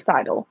you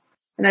suicidal?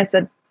 And I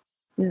said,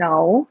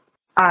 no,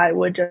 I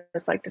would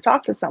just like to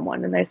talk to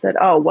someone. And they said,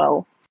 oh,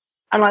 well,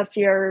 unless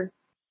you're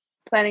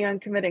planning on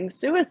committing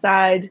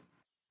suicide,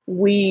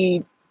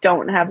 we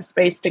don't have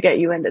space to get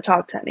you in to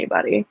talk to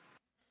anybody.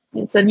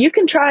 And said, you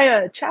can try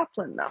a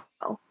chaplain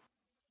though.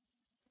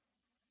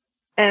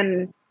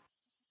 And,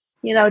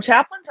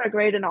 chaplains are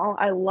great and all.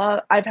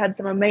 I've had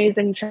some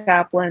amazing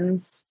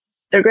chaplains.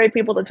 They're great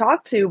people to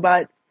talk to,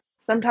 but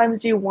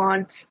sometimes you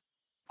want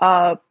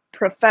a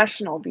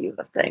professional view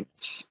of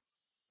things.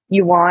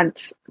 You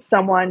want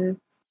someone,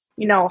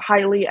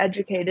 highly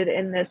educated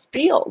in this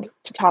field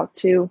to talk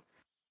to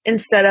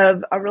instead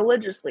of a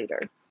religious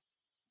leader.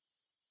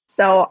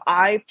 So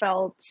I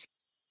felt,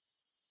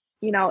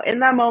 in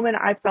that moment,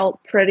 I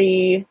felt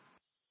pretty,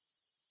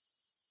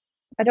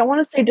 I don't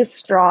want to say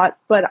distraught,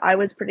 but I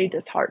was pretty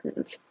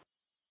disheartened.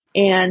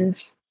 And,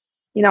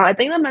 I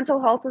think that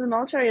mental health in the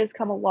military has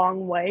come a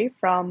long way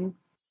from,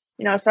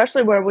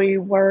 especially where we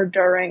were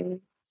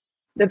during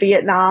the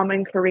Vietnam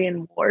and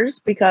Korean wars,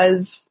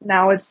 because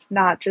now it's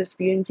not just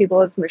viewing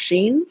people as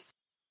machines.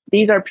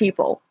 These are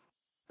people.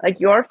 Like,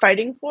 your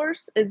fighting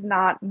force is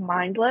not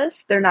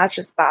mindless. They're not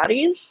just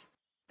bodies.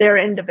 They're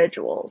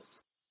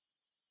individuals.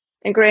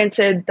 And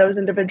granted, those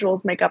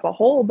individuals make up a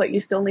whole, but you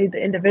still need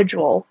the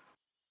individual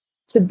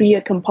to be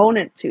a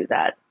component to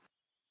that.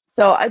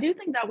 So I do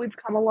think that we've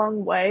come a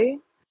long way,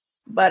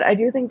 but I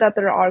do think that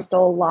there are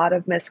still a lot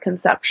of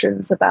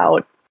misconceptions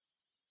about,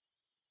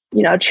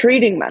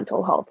 treating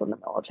mental health in the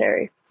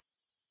military.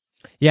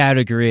 Yeah, I'd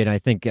agree. And I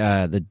think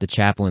the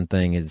chaplain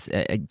thing is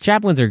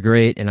chaplains are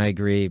great, and I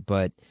agree,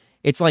 but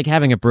it's like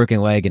having a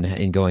broken leg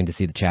and going to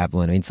see the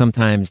chaplain. I mean,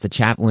 sometimes the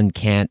chaplain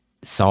can't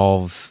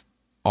solve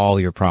all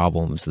your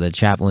problems. The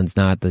chaplain's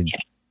not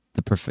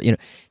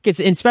because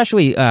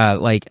especially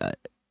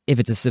if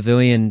it's a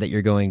civilian that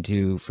you're going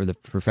to for the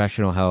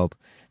professional help,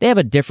 they have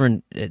a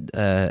different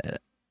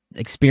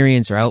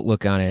experience or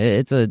outlook on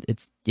it.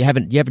 You have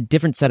a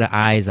different set of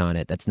eyes on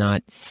it that's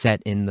not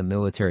set in the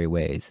military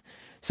ways.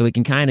 So it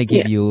can kind of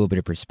give you a little bit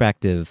of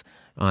perspective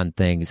on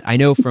things. I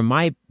know from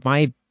my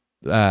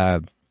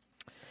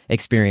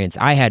experience,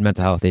 I had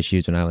mental health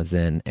issues when I was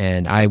in,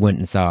 and I went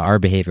and saw our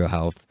behavioral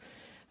health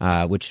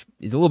which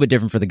is a little bit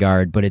different for the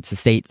Guard, but it's a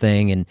state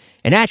thing. And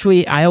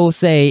actually, I will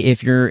say,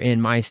 if you're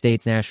in my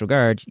state's National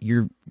Guard,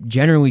 you're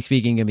generally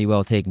speaking going to be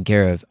well taken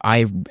care of.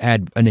 I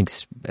had an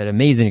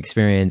amazing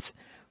experience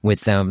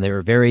with them. They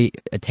were very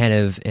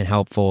attentive and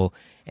helpful,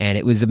 and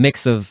it was a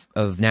mix of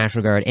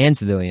National Guard and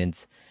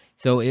civilians.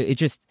 So it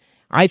just,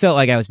 I felt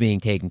like I was being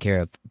taken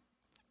care of.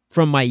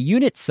 From my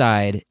unit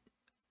side,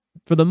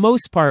 for the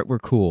most part, we're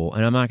cool,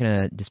 and I'm not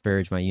going to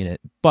disparage my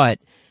unit, but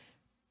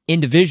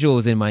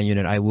individuals in my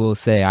unit, I will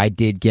say I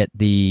did get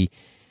the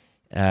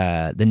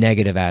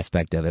negative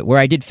aspect of it, where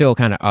I did feel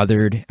kind of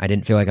othered. I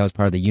didn't feel like I was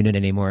part of the unit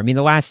anymore. I mean,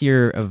 the last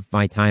year of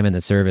my time in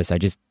the service, I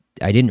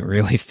didn't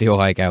really feel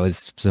like I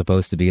was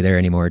supposed to be there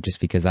anymore, just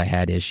because I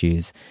had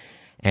issues,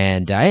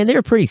 and they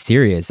were pretty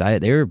serious.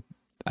 I'm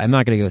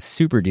not going to go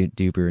super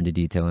duper into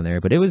detail in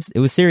there, but it was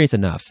serious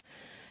enough.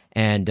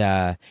 And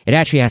it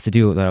actually has to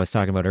do with what I was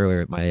talking about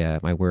earlier,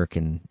 my work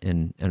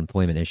and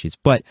employment issues.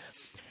 But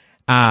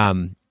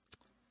it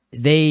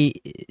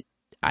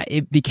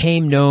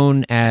became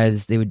known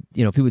as, they would,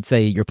 people would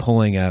say, you're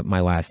pulling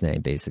my last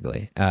name,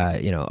 basically.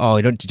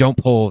 Oh, don't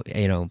pull,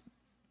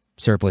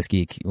 surplus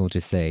geek. We'll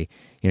just say,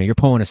 you're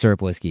pulling a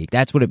surplus geek.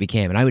 That's what it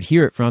became. And I would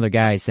hear it from other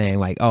guys saying,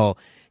 like, oh,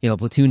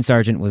 platoon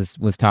sergeant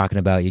was talking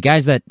about you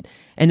guys. And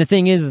the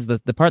thing is the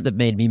part that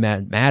made me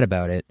mad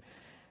about it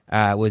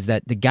was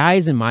that the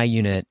guys in my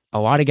unit, a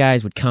lot of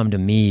guys would come to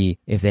me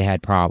if they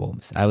had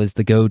problems. I was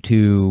the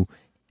go-to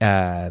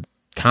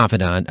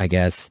confidant, I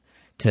guess,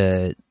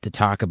 to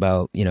talk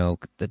about,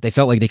 that they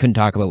felt like they couldn't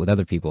talk about with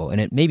other people. And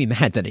it made me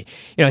mad that,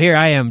 here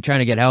I am trying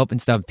to get help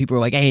and stuff. People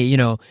were like, hey,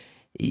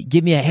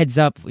 give me a heads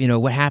up,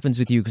 what happens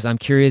with you, because I'm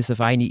curious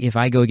if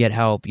I go get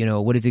help,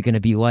 what is it going to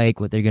be like,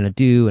 what they're going to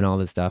do, and all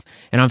this stuff.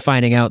 And I'm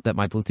finding out that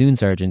my platoon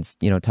sergeant's,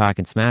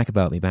 talking smack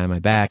about me behind my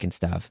back and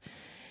stuff.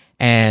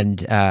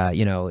 And,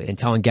 and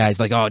telling guys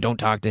like, oh, don't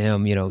talk to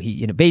him.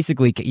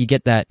 Basically you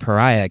get that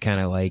pariah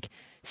kind of like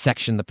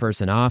section the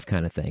person off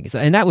kind of thing. So,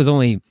 and that was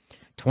only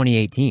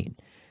 2018.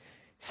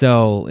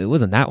 So it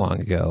wasn't that long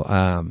ago.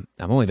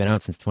 I've only been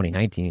out since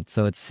 2019.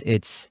 So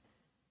it's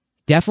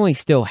definitely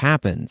still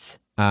happens.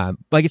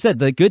 Like I said,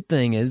 the good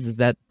thing is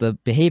that the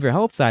behavioral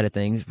health side of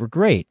things were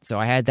great. So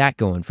I had that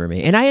going for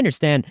me. And I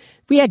understand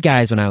we had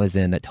guys when I was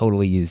in that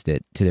totally used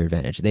it to their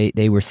advantage.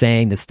 They were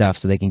saying the stuff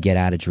so they can get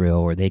out of drill,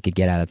 or they could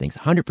get out of things.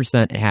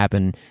 100% it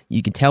happened.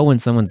 You can tell when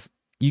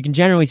you can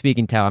generally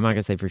speaking tell, I'm not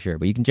going to say for sure,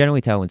 but you can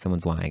generally tell when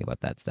someone's lying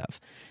about that stuff.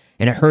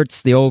 And it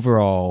hurts the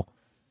overall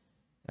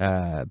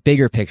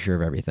bigger picture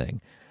of everything.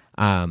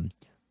 But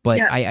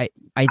yeah,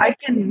 I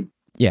can...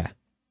 Yeah.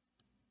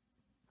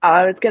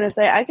 I was going to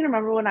say, I can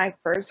remember when I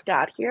first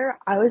got here,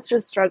 I was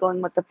just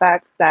struggling with the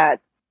fact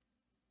that,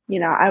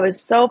 I was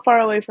so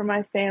far away from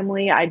my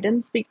family. I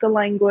didn't speak the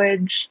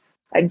language.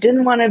 I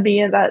didn't want to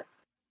be at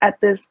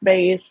this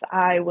base.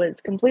 I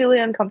was completely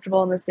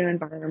uncomfortable in this new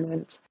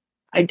environment.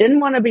 I didn't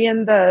want to be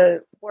in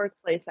the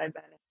workplace I've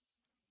been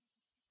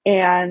in.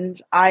 And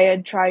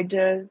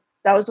that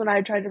was when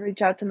I tried to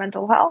reach out to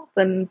mental health.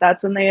 And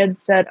that's when they had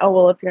said, oh,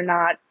 well, if you're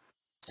not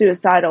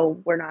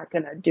suicidal, we're not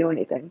going to do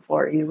anything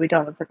for you. We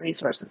don't have the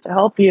resources to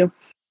help you.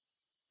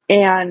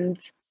 And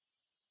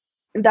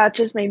that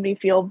just made me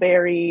feel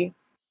very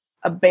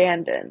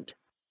abandoned.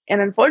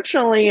 And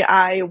unfortunately,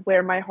 I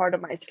wear my heart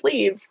on my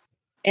sleeve,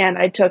 and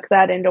I took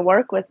that into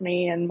work with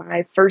me. And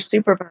my first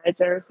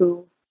supervisor,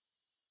 who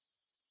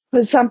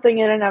was something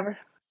in and of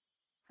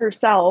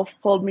herself,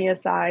 pulled me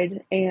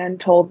aside and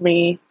told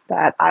me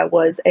that I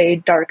was a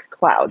dark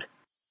cloud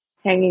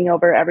hanging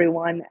over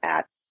everyone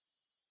at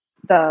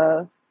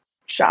the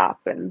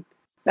shop, and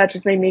that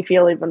just made me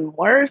feel even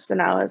worse.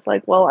 And I was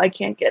like, well, I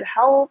can't get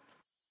help.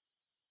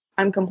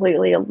 I'm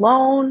completely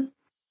alone.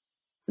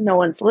 No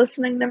one's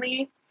listening to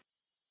me.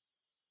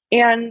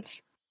 And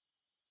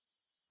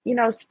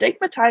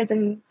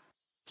stigmatizing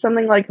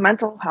something like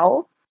mental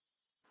health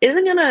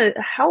isn't going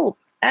to help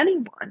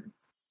anyone,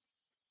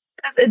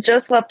 because it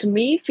just left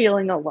me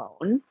feeling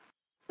alone.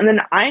 And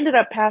then I ended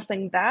up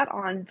passing that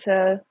on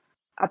to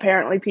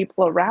apparently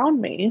people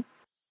around me.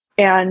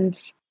 And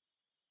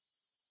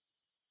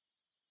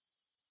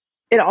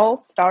it all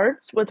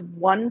starts with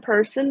one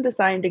person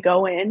deciding to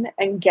go in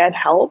and get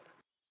help.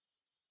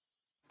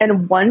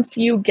 And once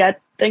you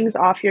get things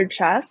off your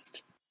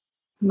chest,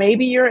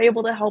 maybe you're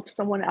able to help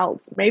someone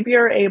else. Maybe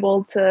you're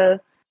able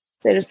to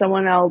say to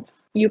someone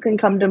else, you can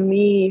come to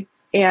me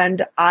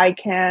and I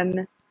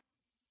can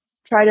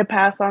try to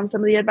pass on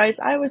some of the advice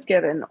I was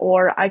given,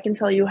 or I can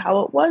tell you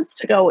how it was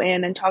to go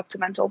in and talk to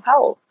mental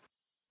health.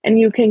 And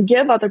you can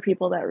give other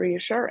people that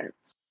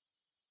reassurance.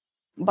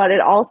 But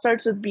it all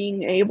starts with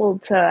being able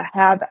to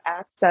have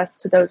access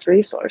to those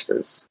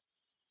resources.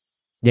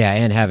 Yeah,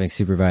 and having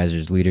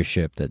supervisors,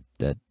 leadership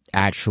that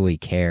actually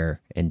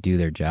care and do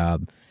their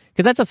job.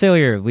 Because that's a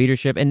failure of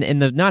leadership,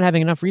 and the not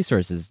having enough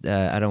resources.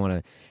 I don't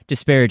want to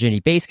disparage any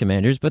base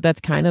commanders, but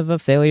that's kind of a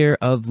failure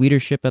of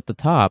leadership at the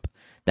top.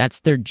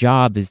 That's their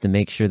job, is to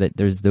make sure that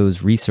there's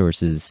those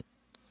resources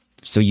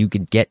so you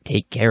can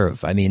take care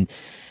of. I mean,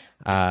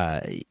 Uh,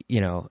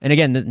 and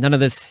again, none of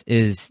this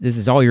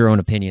is all your own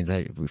opinions.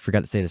 We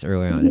forgot to say this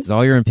earlier on. This is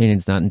all your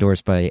opinions, not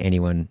endorsed by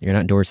anyone. You're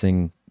not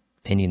endorsing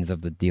opinions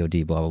of the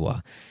DoD, blah blah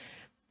blah.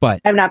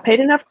 But I'm not paid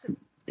enough to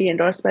be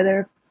endorsed by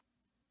the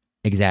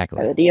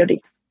exactly, DoD.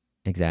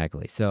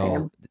 exactly.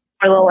 So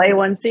For the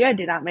A1C, I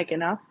do not make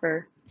enough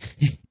for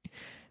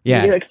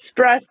yeah, to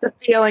express the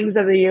feelings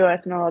of the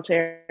U.S.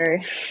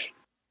 military.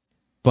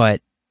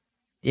 but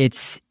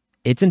it's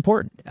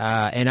important,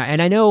 and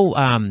I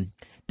know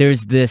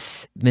there's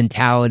this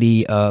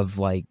mentality of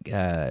like you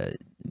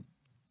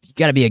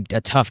got to be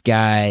a tough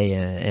guy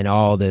and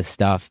all this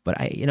stuff, but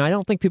I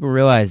don't think people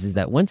realize is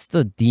that once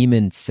the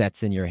demon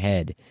sets in your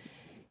head,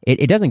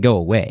 it doesn't go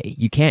away.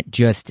 You can't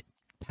just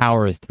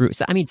power through.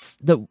 So I mean,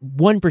 the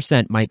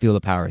 1% might be able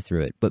to power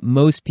through it, but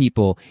most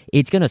people,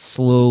 it's going to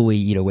slowly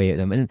eat away at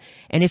them. And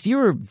if you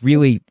were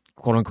really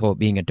quote unquote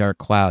being a dark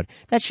cloud,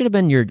 that should have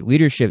been your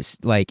leadership's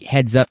like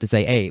heads up to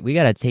say, hey, we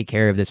got to take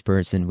care of this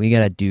person. We got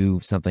to do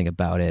something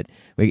about it.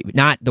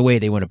 Not the way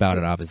they went about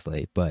it,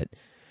 obviously, but.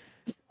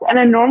 And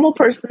a normal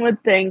person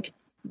would think,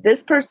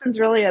 this person's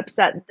really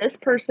upset. This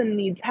person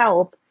needs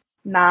help,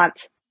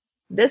 not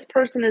this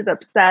person is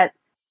upset.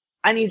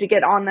 I need to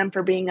get on them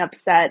for being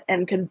upset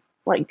and can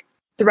like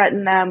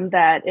threaten them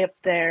that if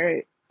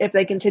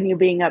they continue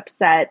being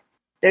upset,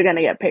 they're going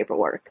to get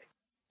paperwork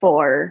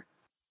for.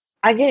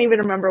 I can't even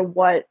remember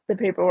what the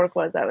paperwork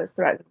was I was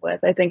threatened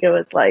with. I think it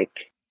was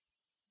like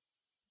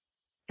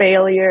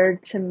failure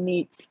to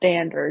meet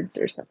standards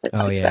or something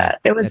that.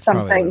 It was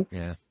something.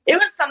 It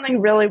was something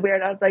really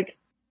weird. I was like,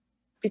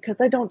 because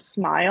I don't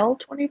smile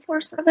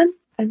 24/7,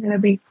 I'm going to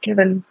be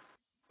given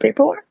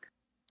paperwork.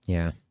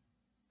 Yeah.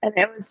 And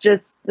it was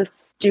just the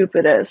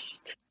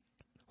stupidest.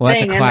 Well,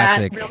 thing. that's a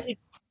classic. Really,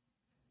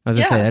 I was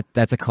gonna say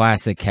that's a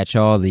classic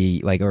catch-all.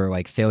 The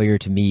failure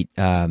to meet,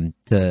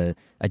 to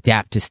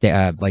adapt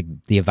to like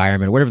the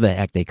environment, whatever the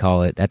heck they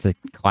call it. That's a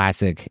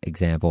classic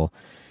example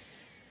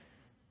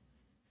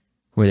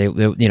where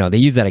they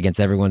use that against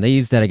everyone. They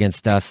use that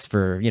against us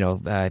for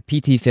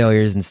PT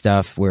failures and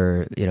stuff.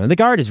 Where the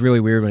Guard is really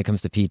weird when it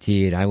comes to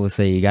PT, and I will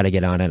say you got to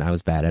get on it. I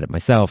was bad at it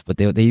myself, but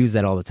they use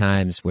that all the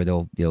times where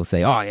they'll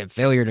say, oh, I have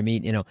failure to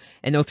meet, and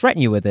they'll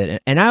threaten you with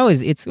it. And I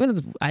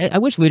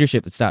wish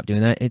leadership would stop doing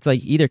that. It's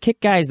like either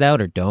kick guys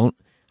out or don't.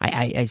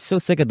 I'm so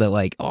sick of the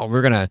like, oh,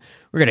 we're gonna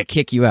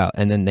kick you out,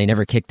 and then they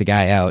never kick the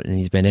guy out, and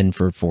he's been in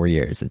for 4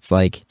 years. It's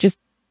like just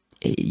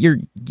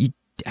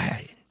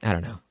I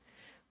don't know.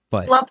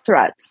 But love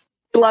threats.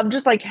 Love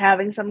just like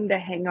having something to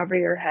hang over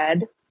your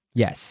head.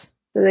 Yes.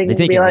 So they can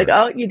be like,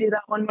 oh, you do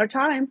that one more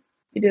time.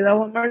 You do that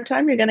one more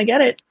time, you're going to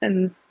get it.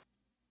 And,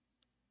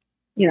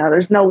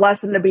 there's no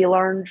lesson to be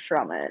learned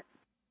from it.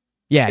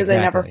 Yeah, because exactly.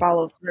 they never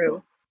follow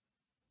through.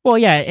 Well,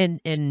 yeah,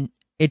 and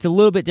it's a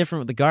little bit different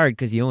with the Guard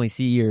because you only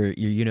see your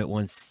unit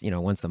once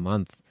a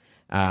month.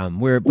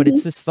 But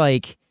it's just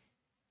like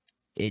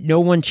no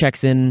one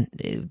checks in.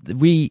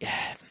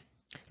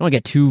 I don't want to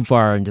get too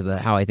far into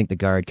how I think the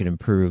Guard could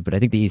improve, but I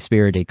think the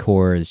Esprit de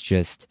Corps is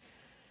just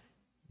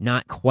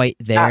not quite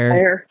there. Not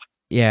there.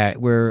 Yeah,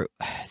 where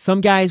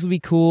some guys would be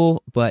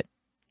cool, but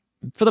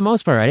for the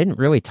most part, I didn't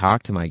really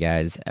talk to my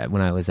guys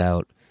when I was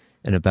out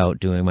and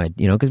about doing my,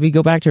 because we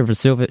go back to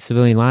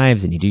civilian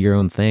lives and you do your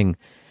own thing.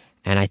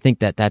 And I think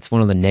that's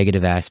one of the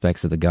negative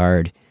aspects of the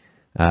Guard,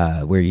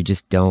 where you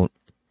just don't.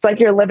 It's like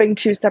you're living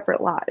two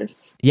separate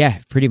lives. Yeah,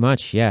 pretty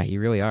much. Yeah,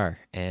 you really are.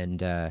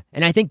 And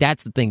I think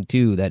that's the thing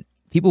too, that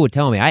people would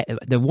tell me.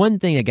 The one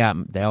thing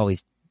that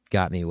always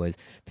got me was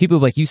people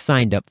would be like, you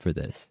signed up for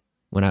this,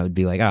 when I would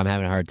be like, oh, I'm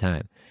having a hard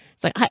time.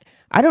 It's like,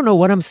 I don't know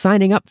what I'm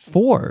signing up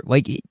for.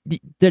 Like,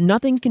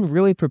 nothing can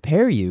really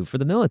prepare you for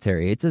the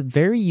military. It's a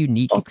very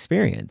unique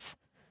experience.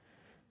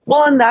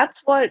 Well, and that's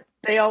what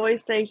they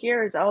always say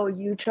here is, oh,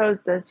 you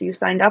chose this, you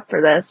signed up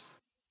for this.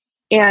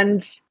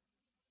 And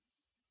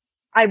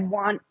I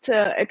want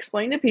to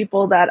explain to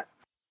people that,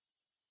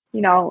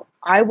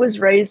 I was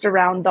raised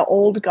around the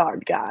old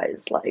Guard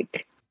guys,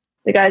 like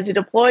the guys who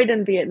deployed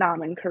in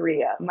Vietnam and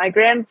Korea. My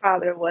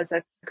grandfather was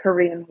a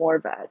Korean War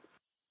vet.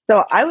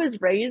 So I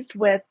was raised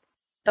with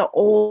the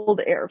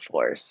old Air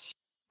Force.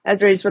 I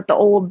was raised with the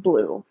old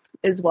blue,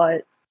 is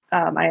what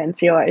my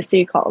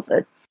NCOIC calls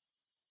it.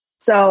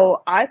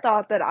 So I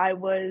thought that I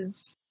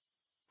was,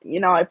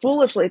 I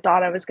foolishly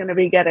thought I was going to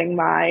be getting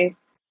my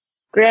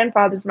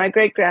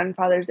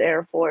great-grandfather's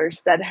Air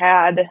Force that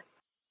had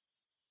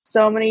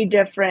so many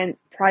different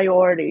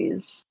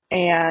priorities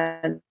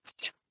and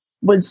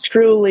was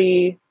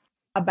truly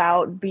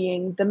about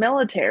being the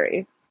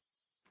military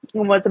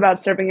and was about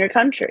serving your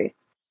country.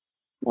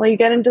 Well, you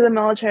get into the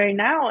military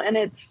now and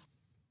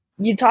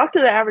you talk to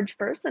the average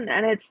person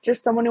and it's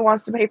just someone who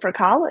wants to pay for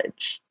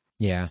college.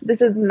 Yeah.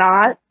 This is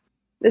not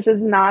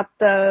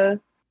the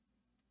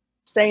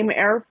same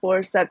Air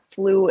Force that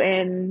flew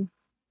in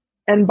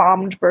and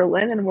bombed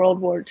Berlin in World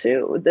War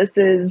II. This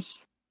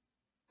is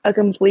a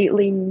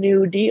completely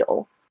new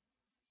deal.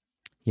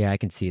 Yeah, I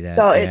can see that.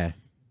 So yeah. It's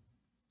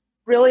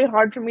really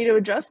hard for me to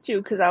adjust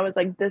to because I was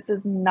like, this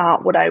is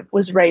not what I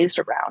was raised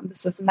around.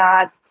 This is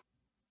not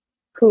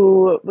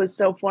who was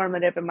so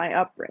formative in my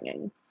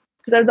upbringing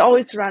because I was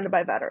always surrounded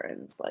by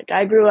veterans. Like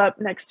I grew up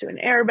next to an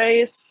air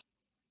base,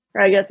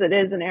 or I guess it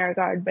is an air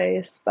guard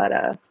base, but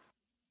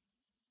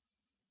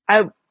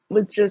I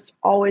was just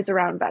always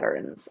around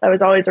veterans. I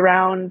was always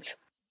around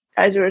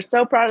guys who were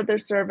so proud of their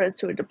service,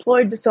 who had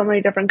deployed to so many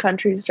different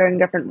countries during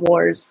different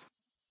wars.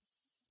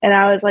 And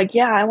I was like,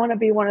 yeah, I want to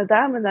be one of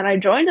them. And then I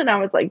joined and I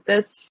was like,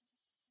 this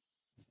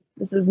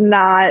is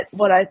not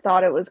what I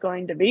thought it was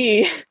going to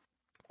be.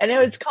 And it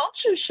was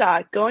culture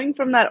shock going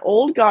from that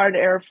old guard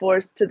Air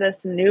Force to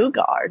this new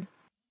guard.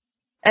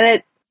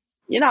 And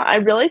I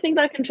really think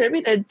that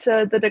contributed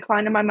to the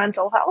decline in my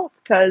mental health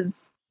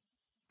because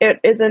it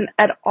isn't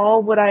at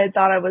all what I had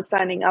thought I was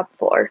signing up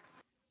for.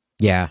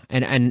 Yeah,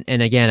 and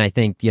again, I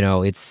think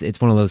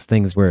it's one of those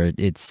things where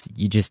it's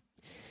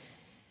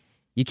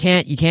you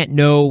can't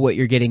know what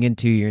you're getting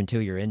into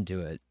until you're into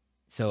it.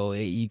 So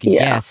you can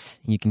guess,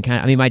 you can kind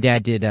of. I mean, my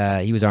dad did.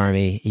 He was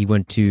Army. He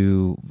went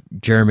to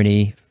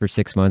Germany for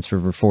 6 months for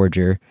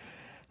Verforger.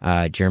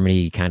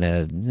 Germany, kind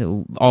of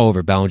all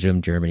over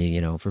Belgium, Germany,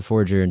 for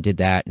Forger, and did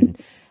that. And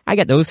I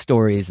got those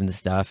stories and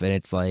stuff, and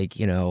it's like,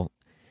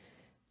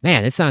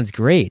 man, this sounds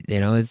great.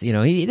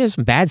 There's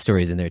some bad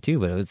stories in there too,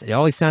 but it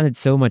always sounded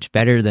so much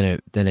better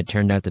than it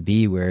turned out to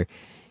be. Where,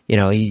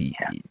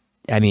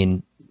 I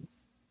mean,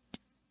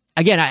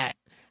 again,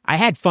 I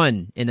had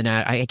fun in the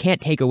I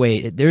can't take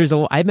away.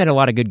 I met a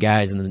lot of good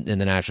guys in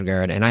the National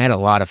Guard, and I had a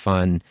lot of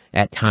fun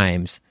at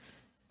times.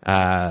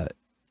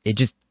 It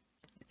just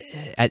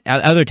at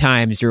other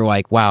times you're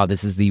like, wow,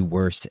 this is the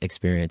worst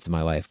experience of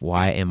my life.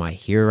 Why am I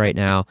here right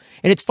now?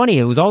 And it's funny,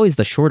 it was always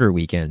the shorter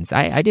weekends.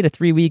 I did a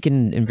 3-week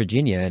in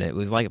Virginia, and it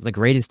was like the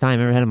greatest time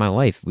I ever had in my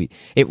life.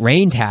 It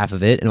rained half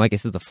of it, and like I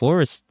said, the floor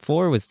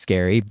was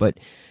scary, but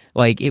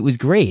like it was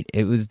great.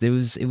 It was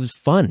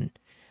fun.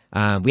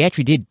 We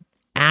actually did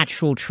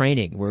actual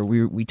training where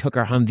we took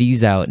our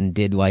Humvees out and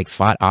did like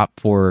fought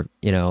OPFOR,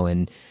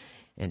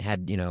 and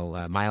had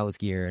miles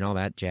gear and all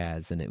that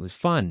jazz, and it was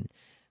fun.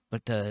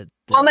 But and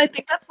I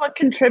think that's what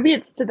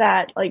contributes to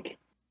that, like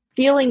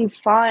feeling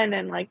fun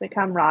and like the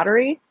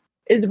camaraderie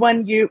is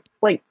when you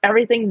like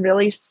everything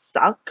really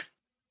sucks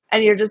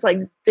and you're just like,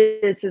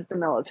 this is the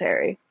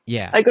military.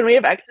 Yeah. Like when we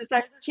have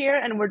exercises here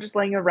and we're just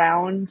laying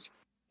around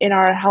in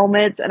our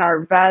helmets and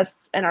our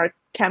vests and our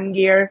chem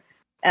gear,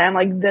 and I'm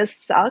like, this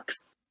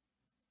sucks.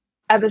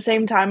 At the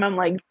same time, I'm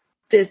like,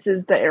 this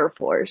is the Air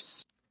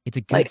Force. It's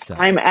a good suck.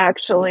 I'm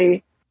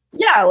actually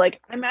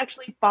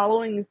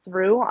following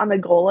through on the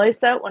goal I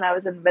set when I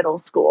was in middle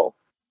school.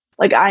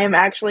 Like I am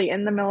actually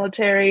in the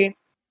military.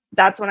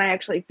 That's when I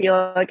actually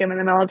feel like I'm in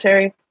the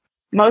military.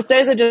 Most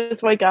days I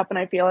just wake up and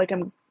I feel like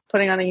I'm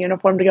putting on a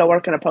uniform to go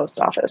work in a post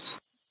office.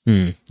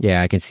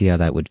 Yeah, I can see how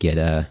that would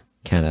get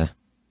kind of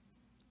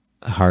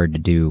hard to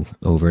do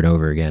over and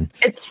over again.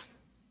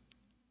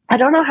 I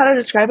don't know how to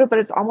describe it, but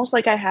it's almost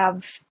like I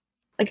have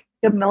like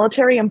a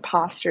military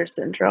imposter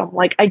syndrome.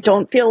 Like I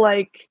don't feel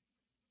like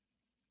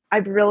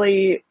I've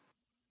really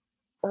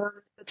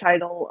earned the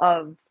title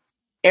of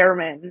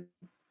airman,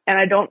 and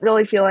I don't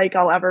really feel like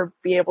I'll ever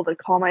be able to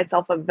call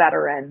myself a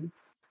veteran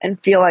and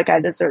feel like I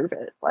deserve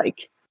it.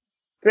 Like,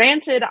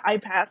 granted, I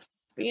passed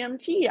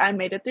BMT. I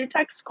made it through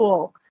tech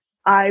school.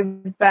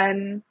 I've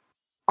been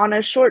on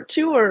a short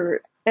tour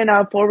in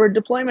a forward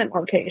deployment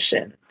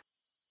location.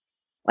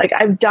 Like,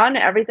 I've done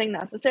everything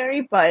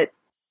necessary, but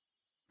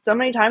so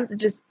many times it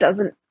just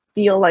doesn't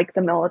feel like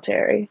the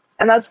military.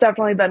 And that's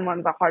definitely been one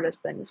of the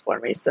hardest things for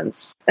me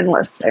since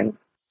enlisting.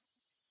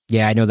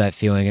 Yeah, I know that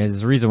feeling.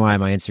 There's a reason why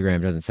my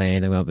Instagram doesn't say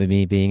anything about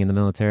me being in the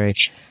military.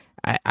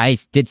 I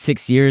did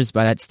 6 years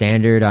by that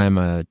standard. I'm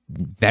a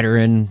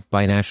veteran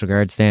by National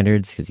Guard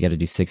standards because you got to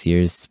do 6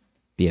 years to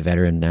be a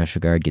veteran, National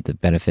Guard, get the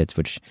benefits,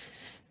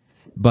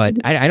 but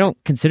I don't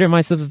consider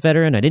myself a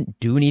veteran. I didn't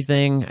do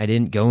anything. I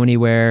didn't go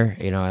anywhere.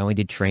 I only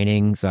did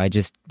training. So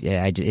it's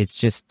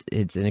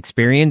an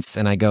experience,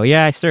 and I go,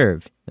 yeah, I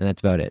served, and that's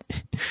about it.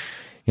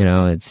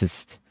 It's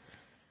just,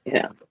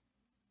 yeah.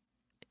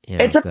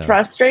 It's a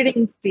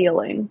frustrating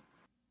feeling.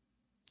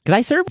 Because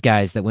I served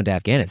guys that went to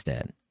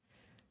Afghanistan.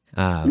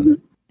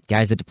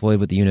 Guys that deployed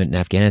with the unit in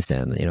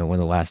Afghanistan. One of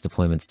the last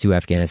deployments to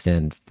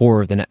Afghanistan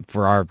for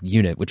our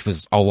unit, which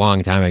was a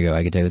long time ago.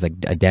 I could tell you it was like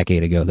a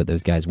decade ago that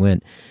those guys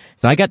went.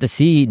 So I got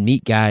to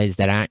meet guys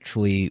that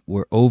actually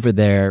were over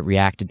there,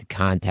 reacted to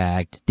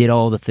contact, did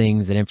all the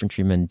things that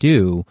infantrymen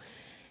do.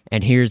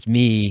 And here's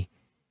me,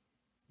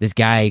 this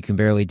guy who can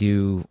barely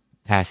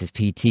pass his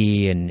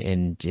PT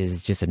and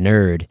is just a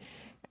nerd.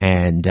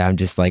 And I'm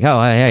just like,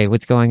 oh, hey,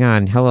 what's going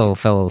on? Hello,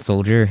 fellow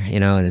soldier.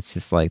 And it's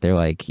just like, they're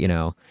like,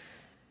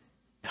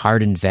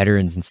 hardened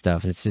veterans and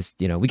stuff. And it's just,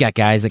 we got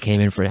guys that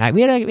came in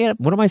we had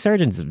one of my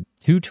sergeants,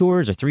 2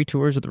 tours or 3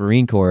 tours with the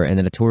Marine Corps and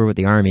then a tour with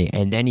the Army.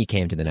 And then he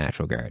came to the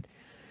National Guard.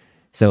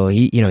 So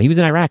he was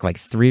in Iraq like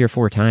 3 or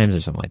 4 times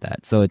or something like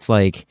that. So it's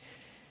like,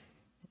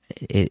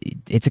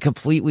 it's a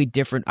completely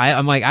different,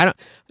 I'm like,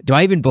 do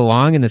I even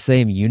belong in the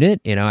same unit?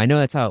 I know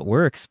that's how it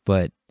works,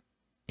 but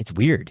it's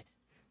weird.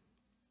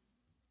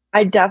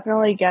 I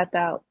definitely get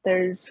that.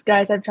 There's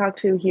guys I've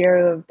talked to here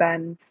who have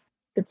been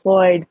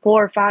deployed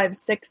 4, 5,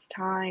 6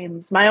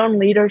 times. My own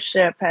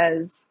leadership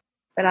has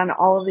been on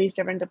all of these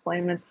different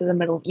deployments to the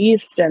Middle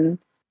East, and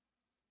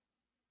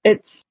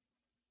it's,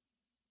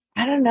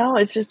 I don't know,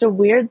 it's just a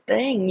weird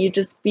thing. You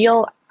just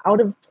feel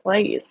out of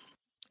place.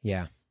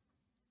 Yeah.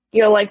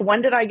 You're like,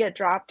 when did I get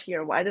dropped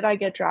here? Why did I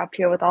get dropped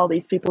here with all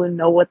these people who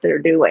know what they're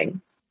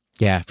doing?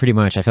 Yeah, pretty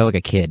much. I felt like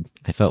a kid.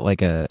 I felt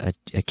like a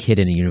kid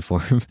in a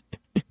uniform.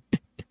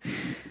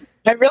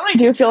 I really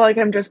do feel like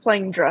I'm just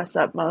playing dress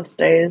up most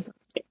days.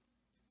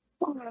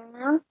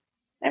 Aw,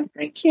 I'm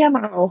pretty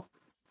camo.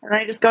 And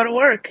I just go to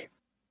work.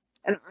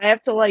 And I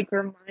have to like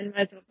remind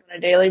myself on a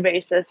daily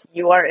basis,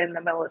 you are in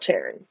the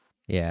military.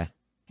 Yeah.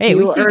 Hey,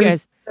 You are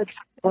guys. the top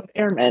of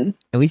airmen.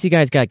 At least you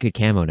guys got good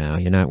camo now.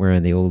 You're not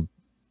wearing the old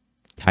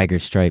tiger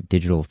stripe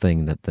digital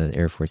thing that the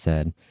Air Force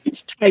had.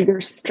 It's tiger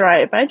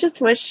stripe. I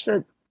just wish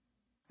that,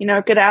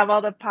 it could have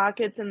all the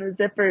pockets and the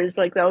zippers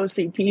like the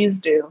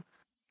OCPs do.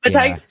 But Yeah.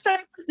 tiger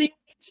stripe was the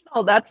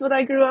original. That's what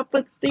I grew up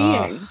with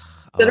seeing.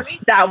 So to Oh. me,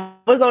 that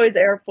was always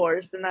Air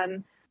Force. And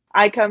then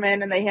I come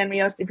in and they hand me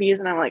OCPs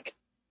and I'm like,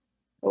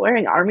 we're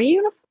wearing Army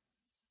uniform?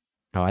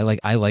 Oh,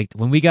 I liked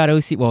when we got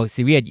OC. Well,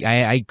 see,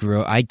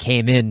 I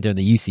came in during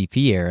the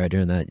UCP era,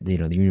 during the the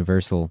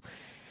Universal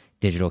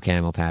Digital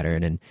Camo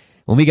pattern, and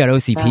when we got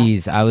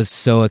OCPs, I was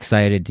so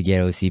excited to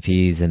get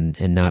OCPs and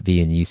not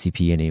be in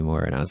UCP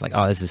anymore. And I was like,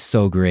 oh, this is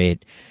so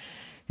great.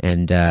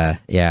 And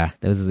yeah,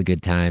 those are the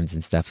good times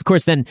and stuff. Of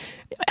course, then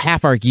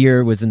half our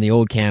gear was in the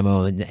old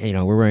camo, and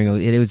we're wearing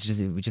it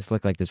just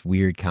looked like this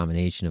weird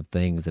combination of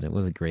things, and it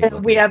wasn't great And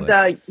looking. we have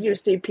but, the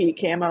UCP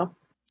camo for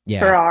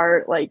yeah,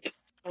 our like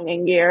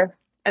training gear.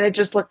 And it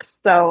just looks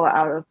so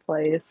out of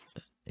place.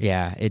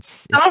 yeah,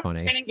 it's Some of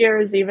funny. training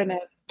gear is even in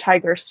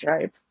tiger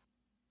stripe.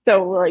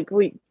 So like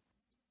we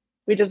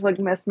just look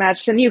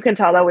mismatched, and you can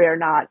tell that we are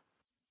not,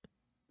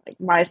 like,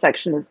 my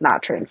section is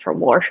not trained for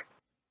war.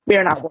 We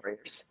are not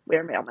warriors. We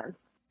are mailmen.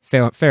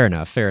 Fair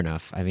enough. Fair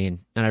enough. I mean,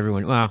 not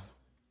everyone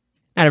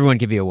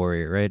can be a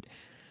warrior, right?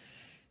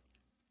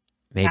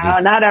 Maybe.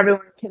 Not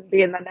everyone can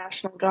be in the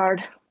National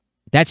Guard.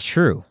 That's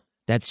true.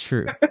 That's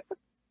true.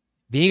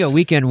 Being a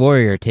weekend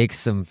warrior takes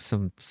some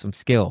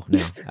skill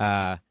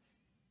now.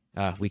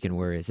 Weekend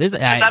warriors. There's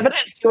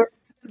Evidence you're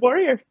a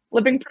warrior,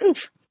 living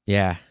proof.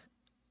 yeah.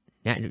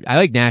 I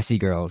like nasty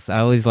girls. I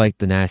always liked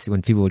the nasty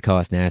when people would call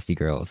us nasty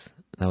girls.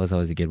 That was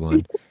always a good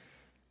one.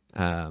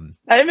 I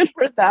haven't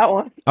heard that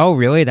one. Oh,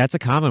 really? That's a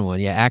common one.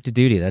 Yeah, active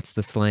duty. That's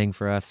the slang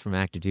for us from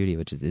active duty,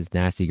 which is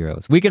nasty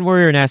girls. Weekend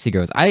warrior, nasty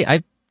girls.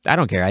 I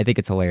don't care. I think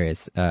it's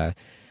hilarious.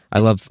 I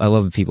love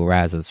when people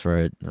razz us for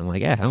it. I'm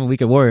like, yeah, I'm a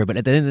weekend warrior, but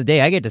at the end of the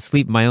day, I get to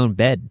sleep in my own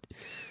bed.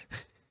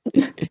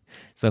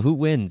 So who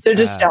wins? They're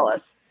just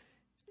jealous.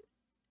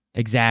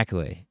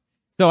 Exactly.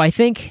 So I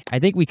think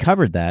we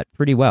covered that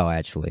pretty well,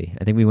 actually.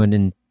 I think we went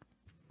in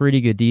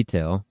pretty good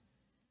detail.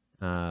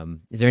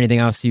 Is there anything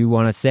else you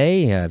want to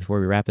say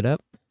before we wrap it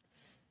up?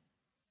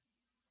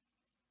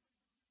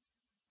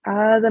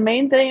 The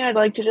main thing I'd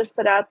like to just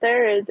put out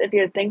there is if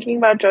you're thinking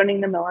about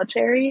joining the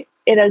military,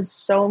 it has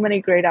so many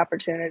great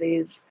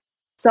opportunities,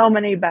 so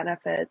many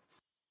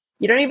benefits.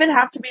 You don't even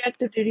have to be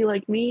active duty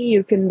like me.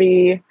 You can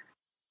be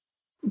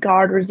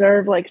Guard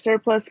Reserve like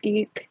Surplus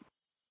Geek.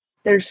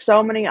 There's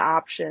so many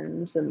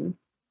options, and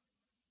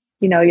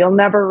you'll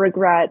never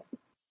regret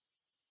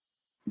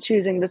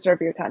choosing to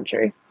serve your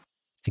country.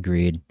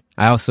 Agreed.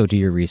 I also do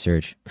your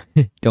research.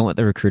 Don't let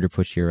the recruiter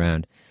push you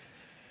around.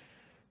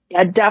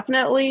 Yeah,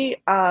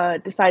 definitely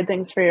decide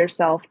things for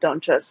yourself.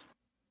 Don't just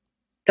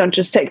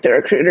take the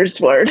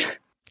recruiter's word.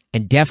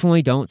 And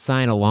definitely don't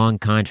sign a long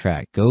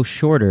contract. Go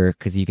shorter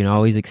because you can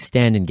always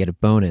extend and get a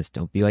bonus.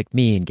 Don't be like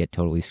me and get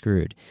totally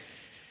screwed.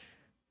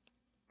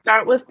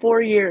 Start with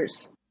 4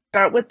 years.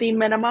 Start with the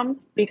minimum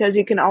because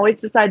you can always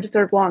decide to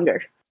serve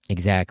longer.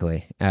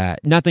 Exactly.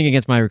 Nothing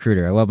against my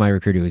recruiter. I love my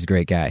recruiter. He was a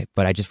great guy.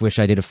 But I just wish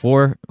I did a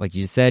 4, like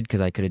you said,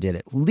 because I could have did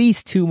at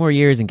least 2 more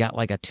years and got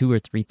like a $2,000 or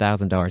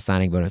 $3,000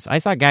 signing bonus. I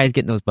saw guys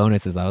getting those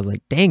bonuses. I was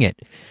like, dang it.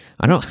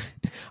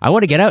 I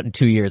want to get out in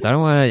 2 years. I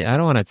don't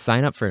want to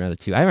sign up for another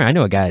 2. I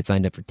know a guy that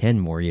signed up for 10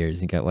 more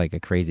years and got like a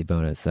crazy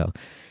bonus. So,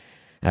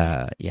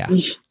 yeah.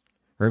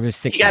 Or it was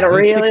 6 You got to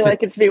really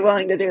like it to be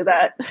willing to do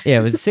that. Yeah,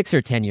 it was a 6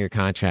 or 10 year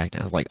contract.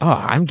 I was like, oh,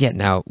 I'm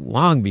getting out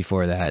long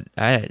before that.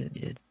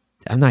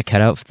 I'm not cut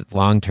out for the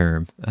long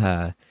term.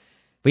 But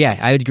yeah,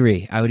 I would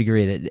agree. I would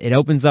agree that it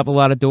opens up a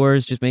lot of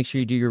doors. Just make sure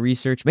you do your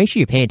research. Make sure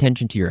you pay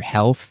attention to your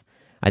health.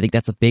 I think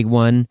that's a big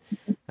one,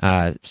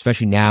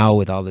 especially now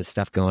with all this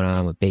stuff going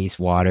on with base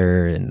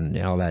water and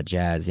all that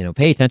jazz.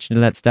 Pay attention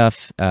to that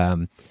stuff.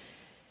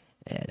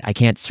 I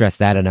can't stress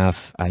that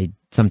enough. I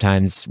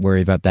sometimes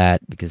worry about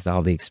that because of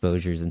all the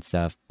exposures and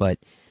stuff. But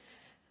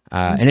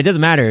and it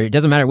doesn't matter. It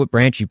doesn't matter what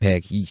branch you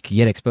pick. You can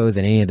get exposed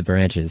in any of the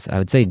branches. I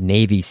would say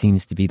Navy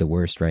seems to be the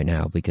worst right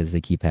now because they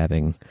keep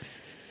having.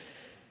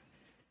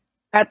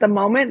 At the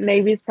moment,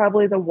 Navy's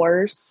probably the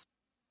worst.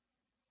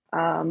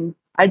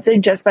 I'd say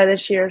just by the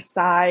sheer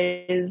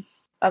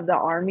size of the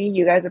Army,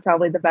 you guys are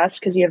probably the best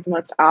because you have the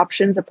most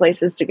options of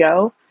places to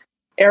go.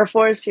 Air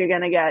Force, you're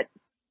going to get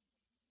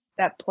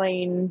that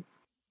plain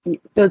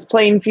those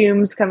plane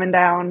fumes coming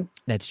down.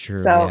 That's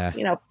true. So,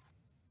 Yeah.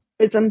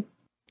 poison.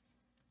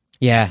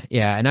 Yeah,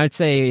 yeah, and I'd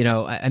say,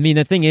 I mean,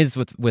 the thing is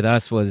with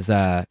us was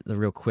the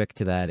real quick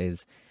to that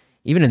is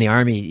even in the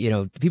army,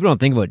 people don't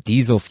think about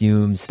diesel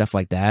fumes, stuff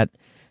like that.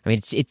 I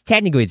mean, it's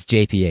technically it's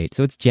JP8,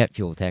 so it's jet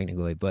fuel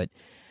technically, but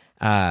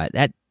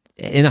that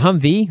in the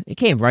Humvee, it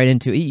came right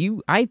into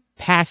you. I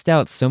passed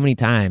out so many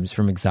times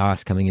from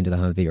exhaust coming into the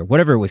Humvee or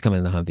whatever was coming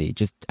in the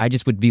Humvee. I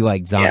just would be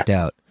like zonked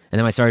out, and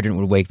then my sergeant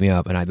would wake me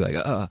up, and I'd be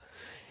like,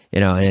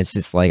 and it's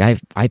just like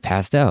I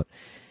passed out.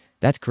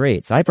 That's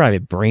great. So I probably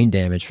have brain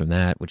damage from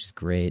that, which is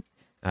great.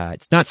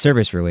 It's not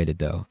service related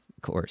though,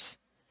 of course.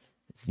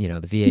 The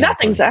VA.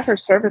 Nothing's ever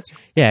service.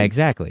 Yeah,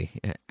 exactly.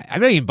 I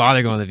don't even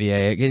bother going to the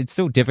VA. It's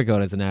so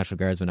difficult as a National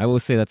Guardsman. I will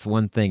say that's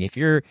one thing. If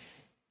you're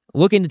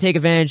looking to take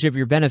advantage of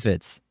your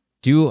benefits,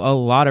 do a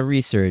lot of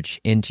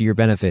research into your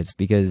benefits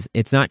because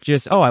it's not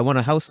just, oh, I want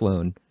a house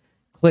loan.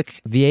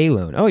 Click VA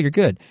loan. Oh, you're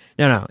good.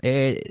 No.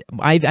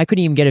 I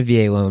couldn't even get a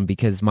VA loan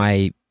because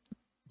my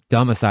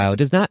domicile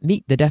does not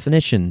meet the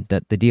definition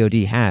that the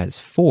DoD has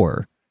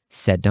for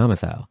said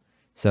domicile.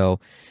 So,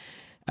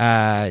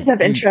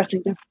 have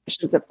interesting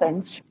definitions of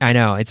things. I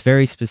know it's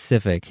very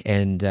specific,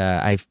 and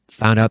I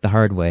found out the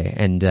hard way,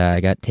 and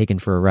I got taken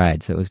for a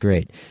ride, so it was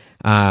great.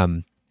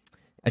 Adulting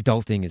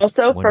is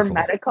also wonderful. For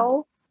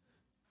medical.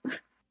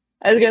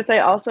 I was gonna say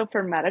also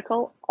for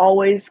medical,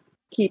 always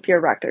keep your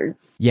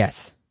records.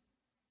 Yes.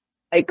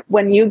 Like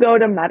when you go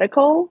to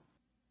medical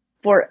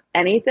for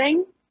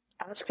anything,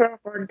 ask for a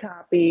hard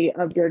copy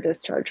of your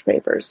discharge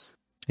papers.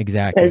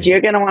 Exactly. Because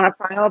you're going to want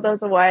to file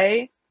those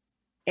away.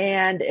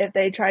 And if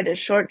they try to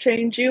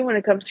shortchange you when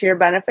it comes to your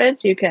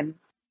benefits, you can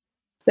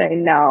say,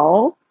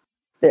 no,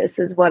 this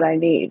is what I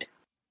need.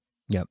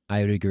 Yep,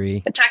 I would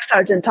agree. The tech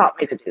sergeant taught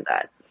me to do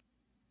that.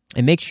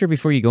 And make sure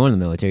before you go in the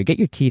military, get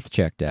your teeth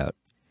checked out.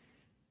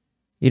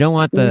 You don't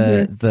want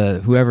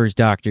the whoever's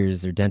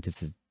doctors or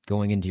dentists is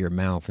going into your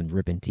mouth and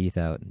ripping teeth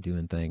out and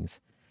doing things.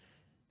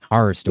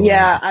 Horror stories.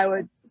 Yeah, I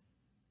would.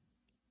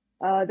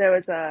 There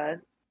was a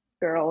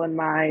girl in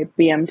my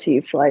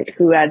BMT flight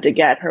who had to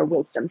get her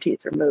wisdom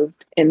teeth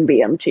removed in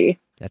BMT.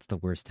 That's the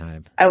worst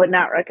time. I would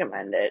not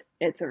recommend it.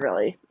 It's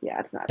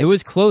it's not. It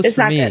was close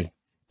for me. Good.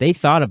 They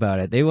thought about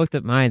it. They looked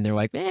at mine. They're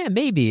like,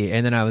 maybe.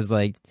 And then I was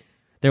like,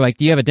 they're like,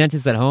 do you have a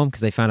dentist at home?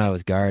 Because they found out I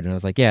was guard. And I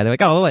was like, yeah. They're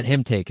like, oh, I'll let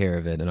him take care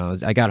of it. And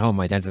I got home.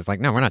 My dentist's like,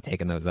 no, we're not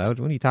taking those out.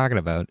 What are you talking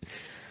about?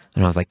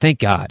 And I was like, thank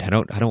God. I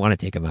don't want to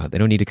take them out. They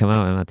don't need to come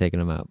out. I'm not taking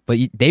them out. But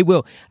they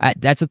will.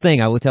 That's the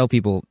thing. I will tell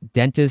people,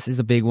 dentist is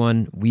a big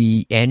one.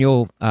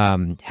 Annual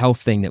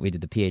health thing that we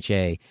did, the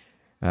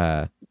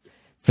PHA,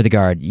 for the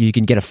guard, you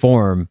can get a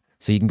form.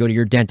 So you can go to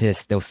your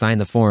dentist, they'll sign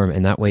the form,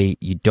 and that way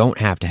you don't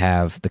have to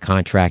have the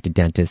contracted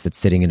dentist that's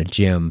sitting in a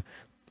gym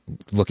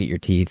look at your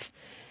teeth.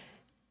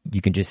 You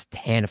can just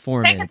hand a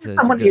form in. It says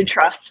someone you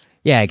trust.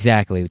 Yeah,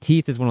 exactly.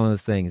 Teeth is one of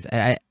those things.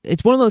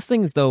 It's one of those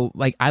things, though,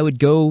 like I would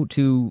go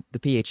to the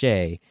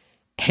PHA,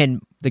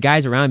 and the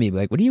guys around me would be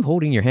like, what are you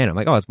holding in your hand? I'm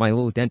like, oh, it's my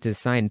little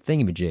dentist signed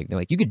thingamajig. They're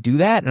like, you could do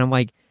that? And I'm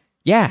like,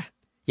 yeah,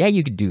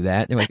 you could do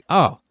that. And they're like,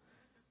 oh,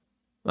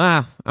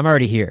 I'm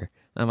already here.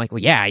 I'm like,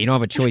 well, yeah, you don't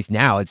have a choice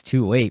now. It's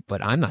too late,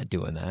 but I'm not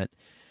doing that.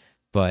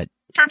 But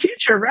for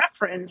future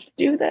reference,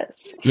 do this.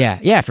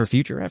 Yeah, for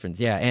future reference.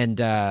 Yeah,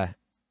 and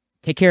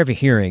take care of your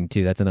hearing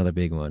too. That's another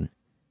big one.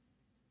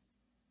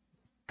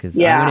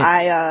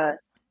 I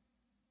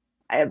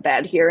have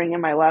bad hearing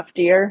in my left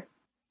ear,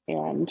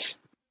 and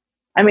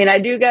I mean, I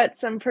do get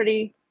some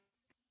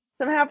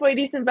halfway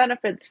decent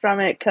benefits from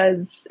it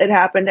because it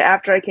happened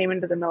after I came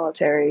into the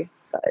military.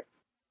 But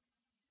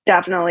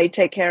definitely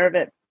take care of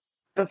it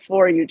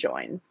before you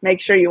join.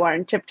 Make sure you are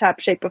in tip-top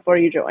shape before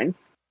you join.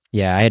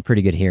 Yeah, I had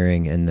pretty good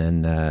hearing, and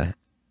then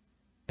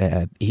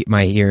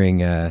my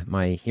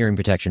hearing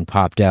protection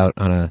popped out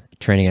on a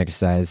training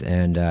exercise,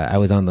 and I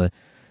was on the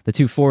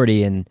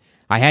 240, and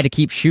I had to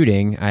keep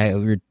shooting.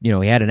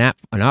 We had an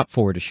op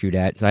forward to shoot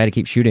at, so I had to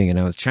keep shooting, and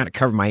I was trying to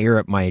cover my ear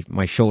up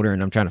my shoulder,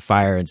 and I'm trying to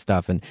fire and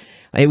stuff, and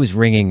it was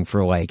ringing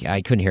for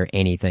I couldn't hear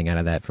anything out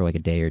of that for a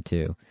day or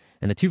two.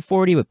 And the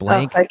 240 with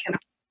blank,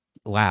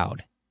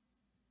 loud.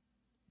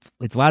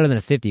 It's louder than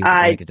a 50 with a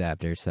blank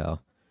adapter, so.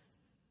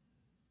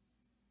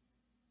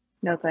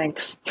 No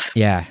thanks.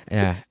 Yeah.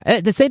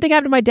 The same thing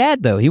happened to my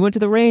dad, though. He went to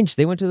the range.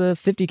 They went to the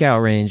 50 cal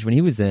range when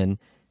he was in.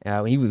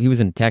 He was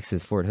in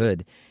Texas, Fort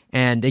Hood.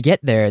 And they get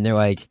there, and they're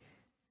like,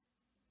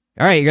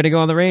 all right, you're going to go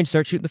on the range,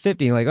 start shooting the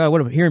 50. You're like, oh, what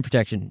about hearing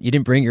protection? You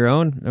didn't bring your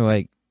own? They're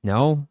like,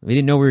 no, we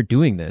didn't know we were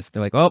doing this.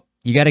 They're like, oh,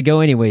 you got to go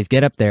anyways.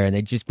 Get up there. And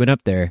they just went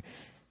up there.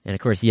 And, of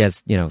course, he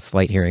has,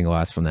 slight hearing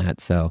loss from that.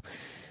 So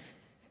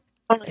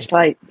only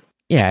slight.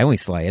 Yeah, only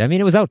slight. I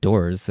mean, it was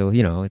outdoors, so,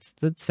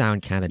 the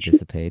sound kind of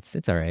dissipates.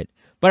 It's all right.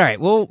 But all right,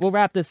 we'll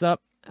wrap this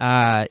up.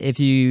 If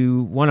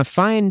you want to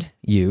find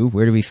you,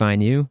 where do we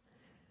find you?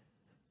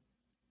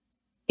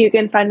 You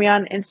can find me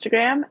on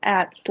Instagram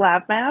at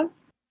SlavMav.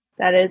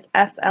 That is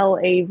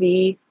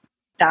SLAV.MAV.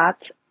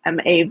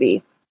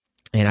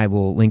 And I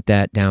will link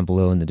that down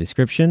below in the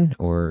description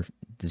or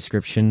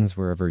descriptions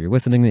wherever you're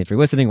listening. If you're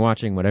listening,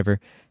 watching, whatever.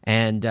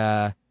 And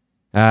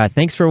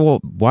Thanks for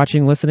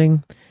watching,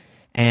 listening,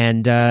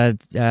 and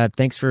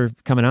thanks for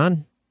coming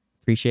on.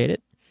 Appreciate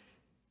it.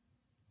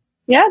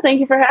 Yeah, thank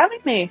you for having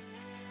me.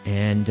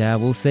 And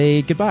we'll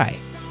say goodbye.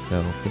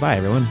 So goodbye,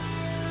 everyone.